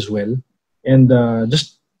issues as well, and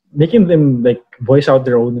just making them voice out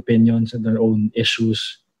their own opinions and their own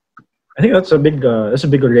issues. I think that's a big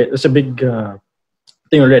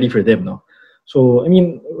thing already for them, no? So I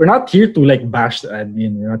mean, we're not here to bash the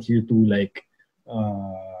admin. We're not here to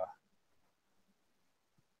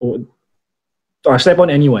step on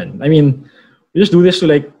anyone. I mean, we just do this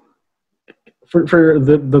to for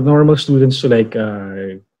the normal students to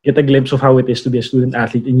get a glimpse of how it is to be a student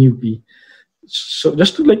athlete in UP. So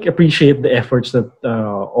just to appreciate the efforts that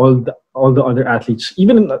all the other athletes,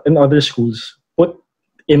 even in other schools, put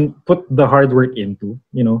the hard work into.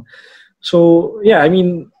 So yeah, I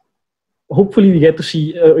mean, hopefully we get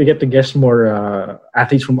to guest more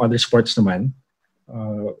athletes from other sports naman.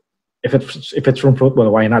 If it's from football,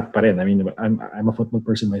 why not? Pa rin. I mean, I'm a football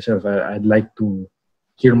person myself. I'd like to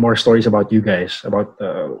hear more stories about you guys, about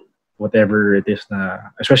whatever it is na,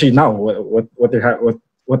 especially now,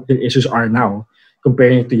 what the issues are now,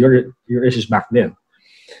 comparing it to your issues back then.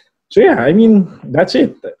 So yeah, I mean, that's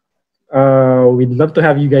it. We'd love to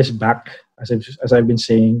have you guys back, as I've been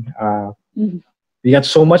saying. We got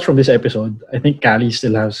so much from this episode. I think Callie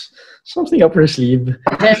still has something up her sleeve.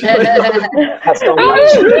 That's so I much.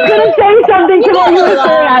 was gonna say something to what you were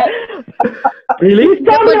saying. Really?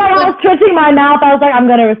 Something I was twitching my mouth. I was like, I'm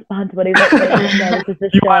gonna respond to what he was saying. No, this is the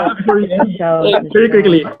You show. want before you end? Show. This is Very the show.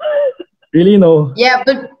 quickly. Really? No. Yeah,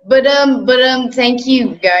 but thank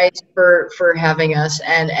you guys for having us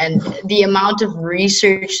and the amount of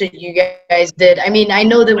research that you guys did. I mean, I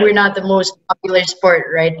know that we're not the most popular sport,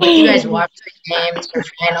 right? But you guys watch the games, the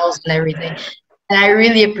finals, and everything, and I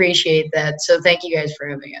really appreciate that. So thank you guys for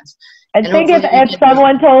having us. I And think hopefully we if can-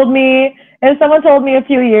 someone told me a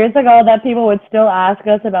few years ago that people would still ask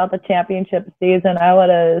us about the championship season, I would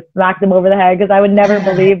have smacked them over the head because I would never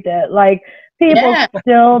believed it. Like, people Yeah.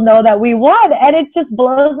 still know that we won, and it just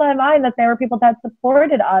blows my mind that there were people that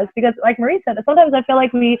supported us because, like Marie said, sometimes I feel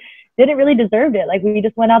like we didn't really deserve it. Like, we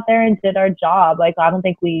just went out there and did our job. Like, I don't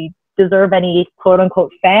think we deserve any quote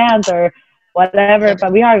unquote fans or whatever,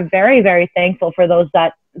 but we are very, very thankful for those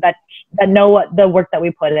that know what the work that we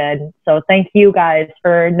put in. So thank you guys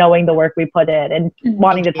for knowing the work we put in and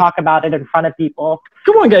wanting to talk about it in front of people.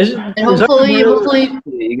 Come on, guys. And hopefully,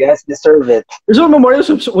 You guys deserve it. Rizal Memorial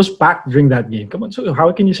was packed during that game. Come on, so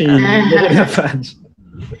how can you say you didn't have fans?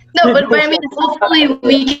 no, but I mean, hopefully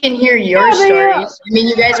we can hear your stories. I mean,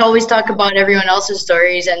 you guys always talk about everyone else's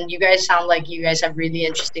stories, and you guys sound like you guys have really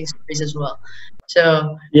interesting stories as well.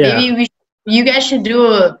 So Yeah. maybe you guys should do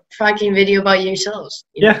a fucking video about yourselves.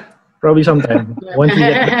 you know? Yeah, probably sometime once we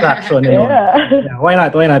get the traction. And all. Yeah, why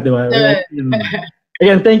not? Why not? Diba?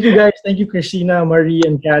 Again, thank you guys. Thank you, Cristina, Marie,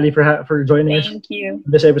 and Callie for joining us Thank you. in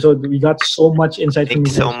this episode. We got so much insight from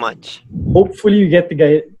Thanks you so guys. much. Hopefully, we get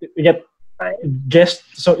guests,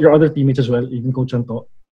 so your other teammates as well, even Coach Anto.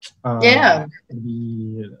 Yeah.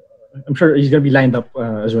 I'm sure he's gonna be lined up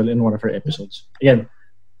as well in one of our episodes. Again,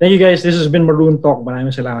 thank you guys. This has been Maroon Talk. Maraming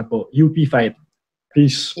salamat po. UP Fight.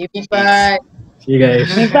 Peace. You be fine. See you guys.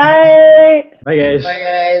 Bye. Bye guys. Bye,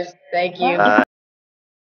 guys. Thank you.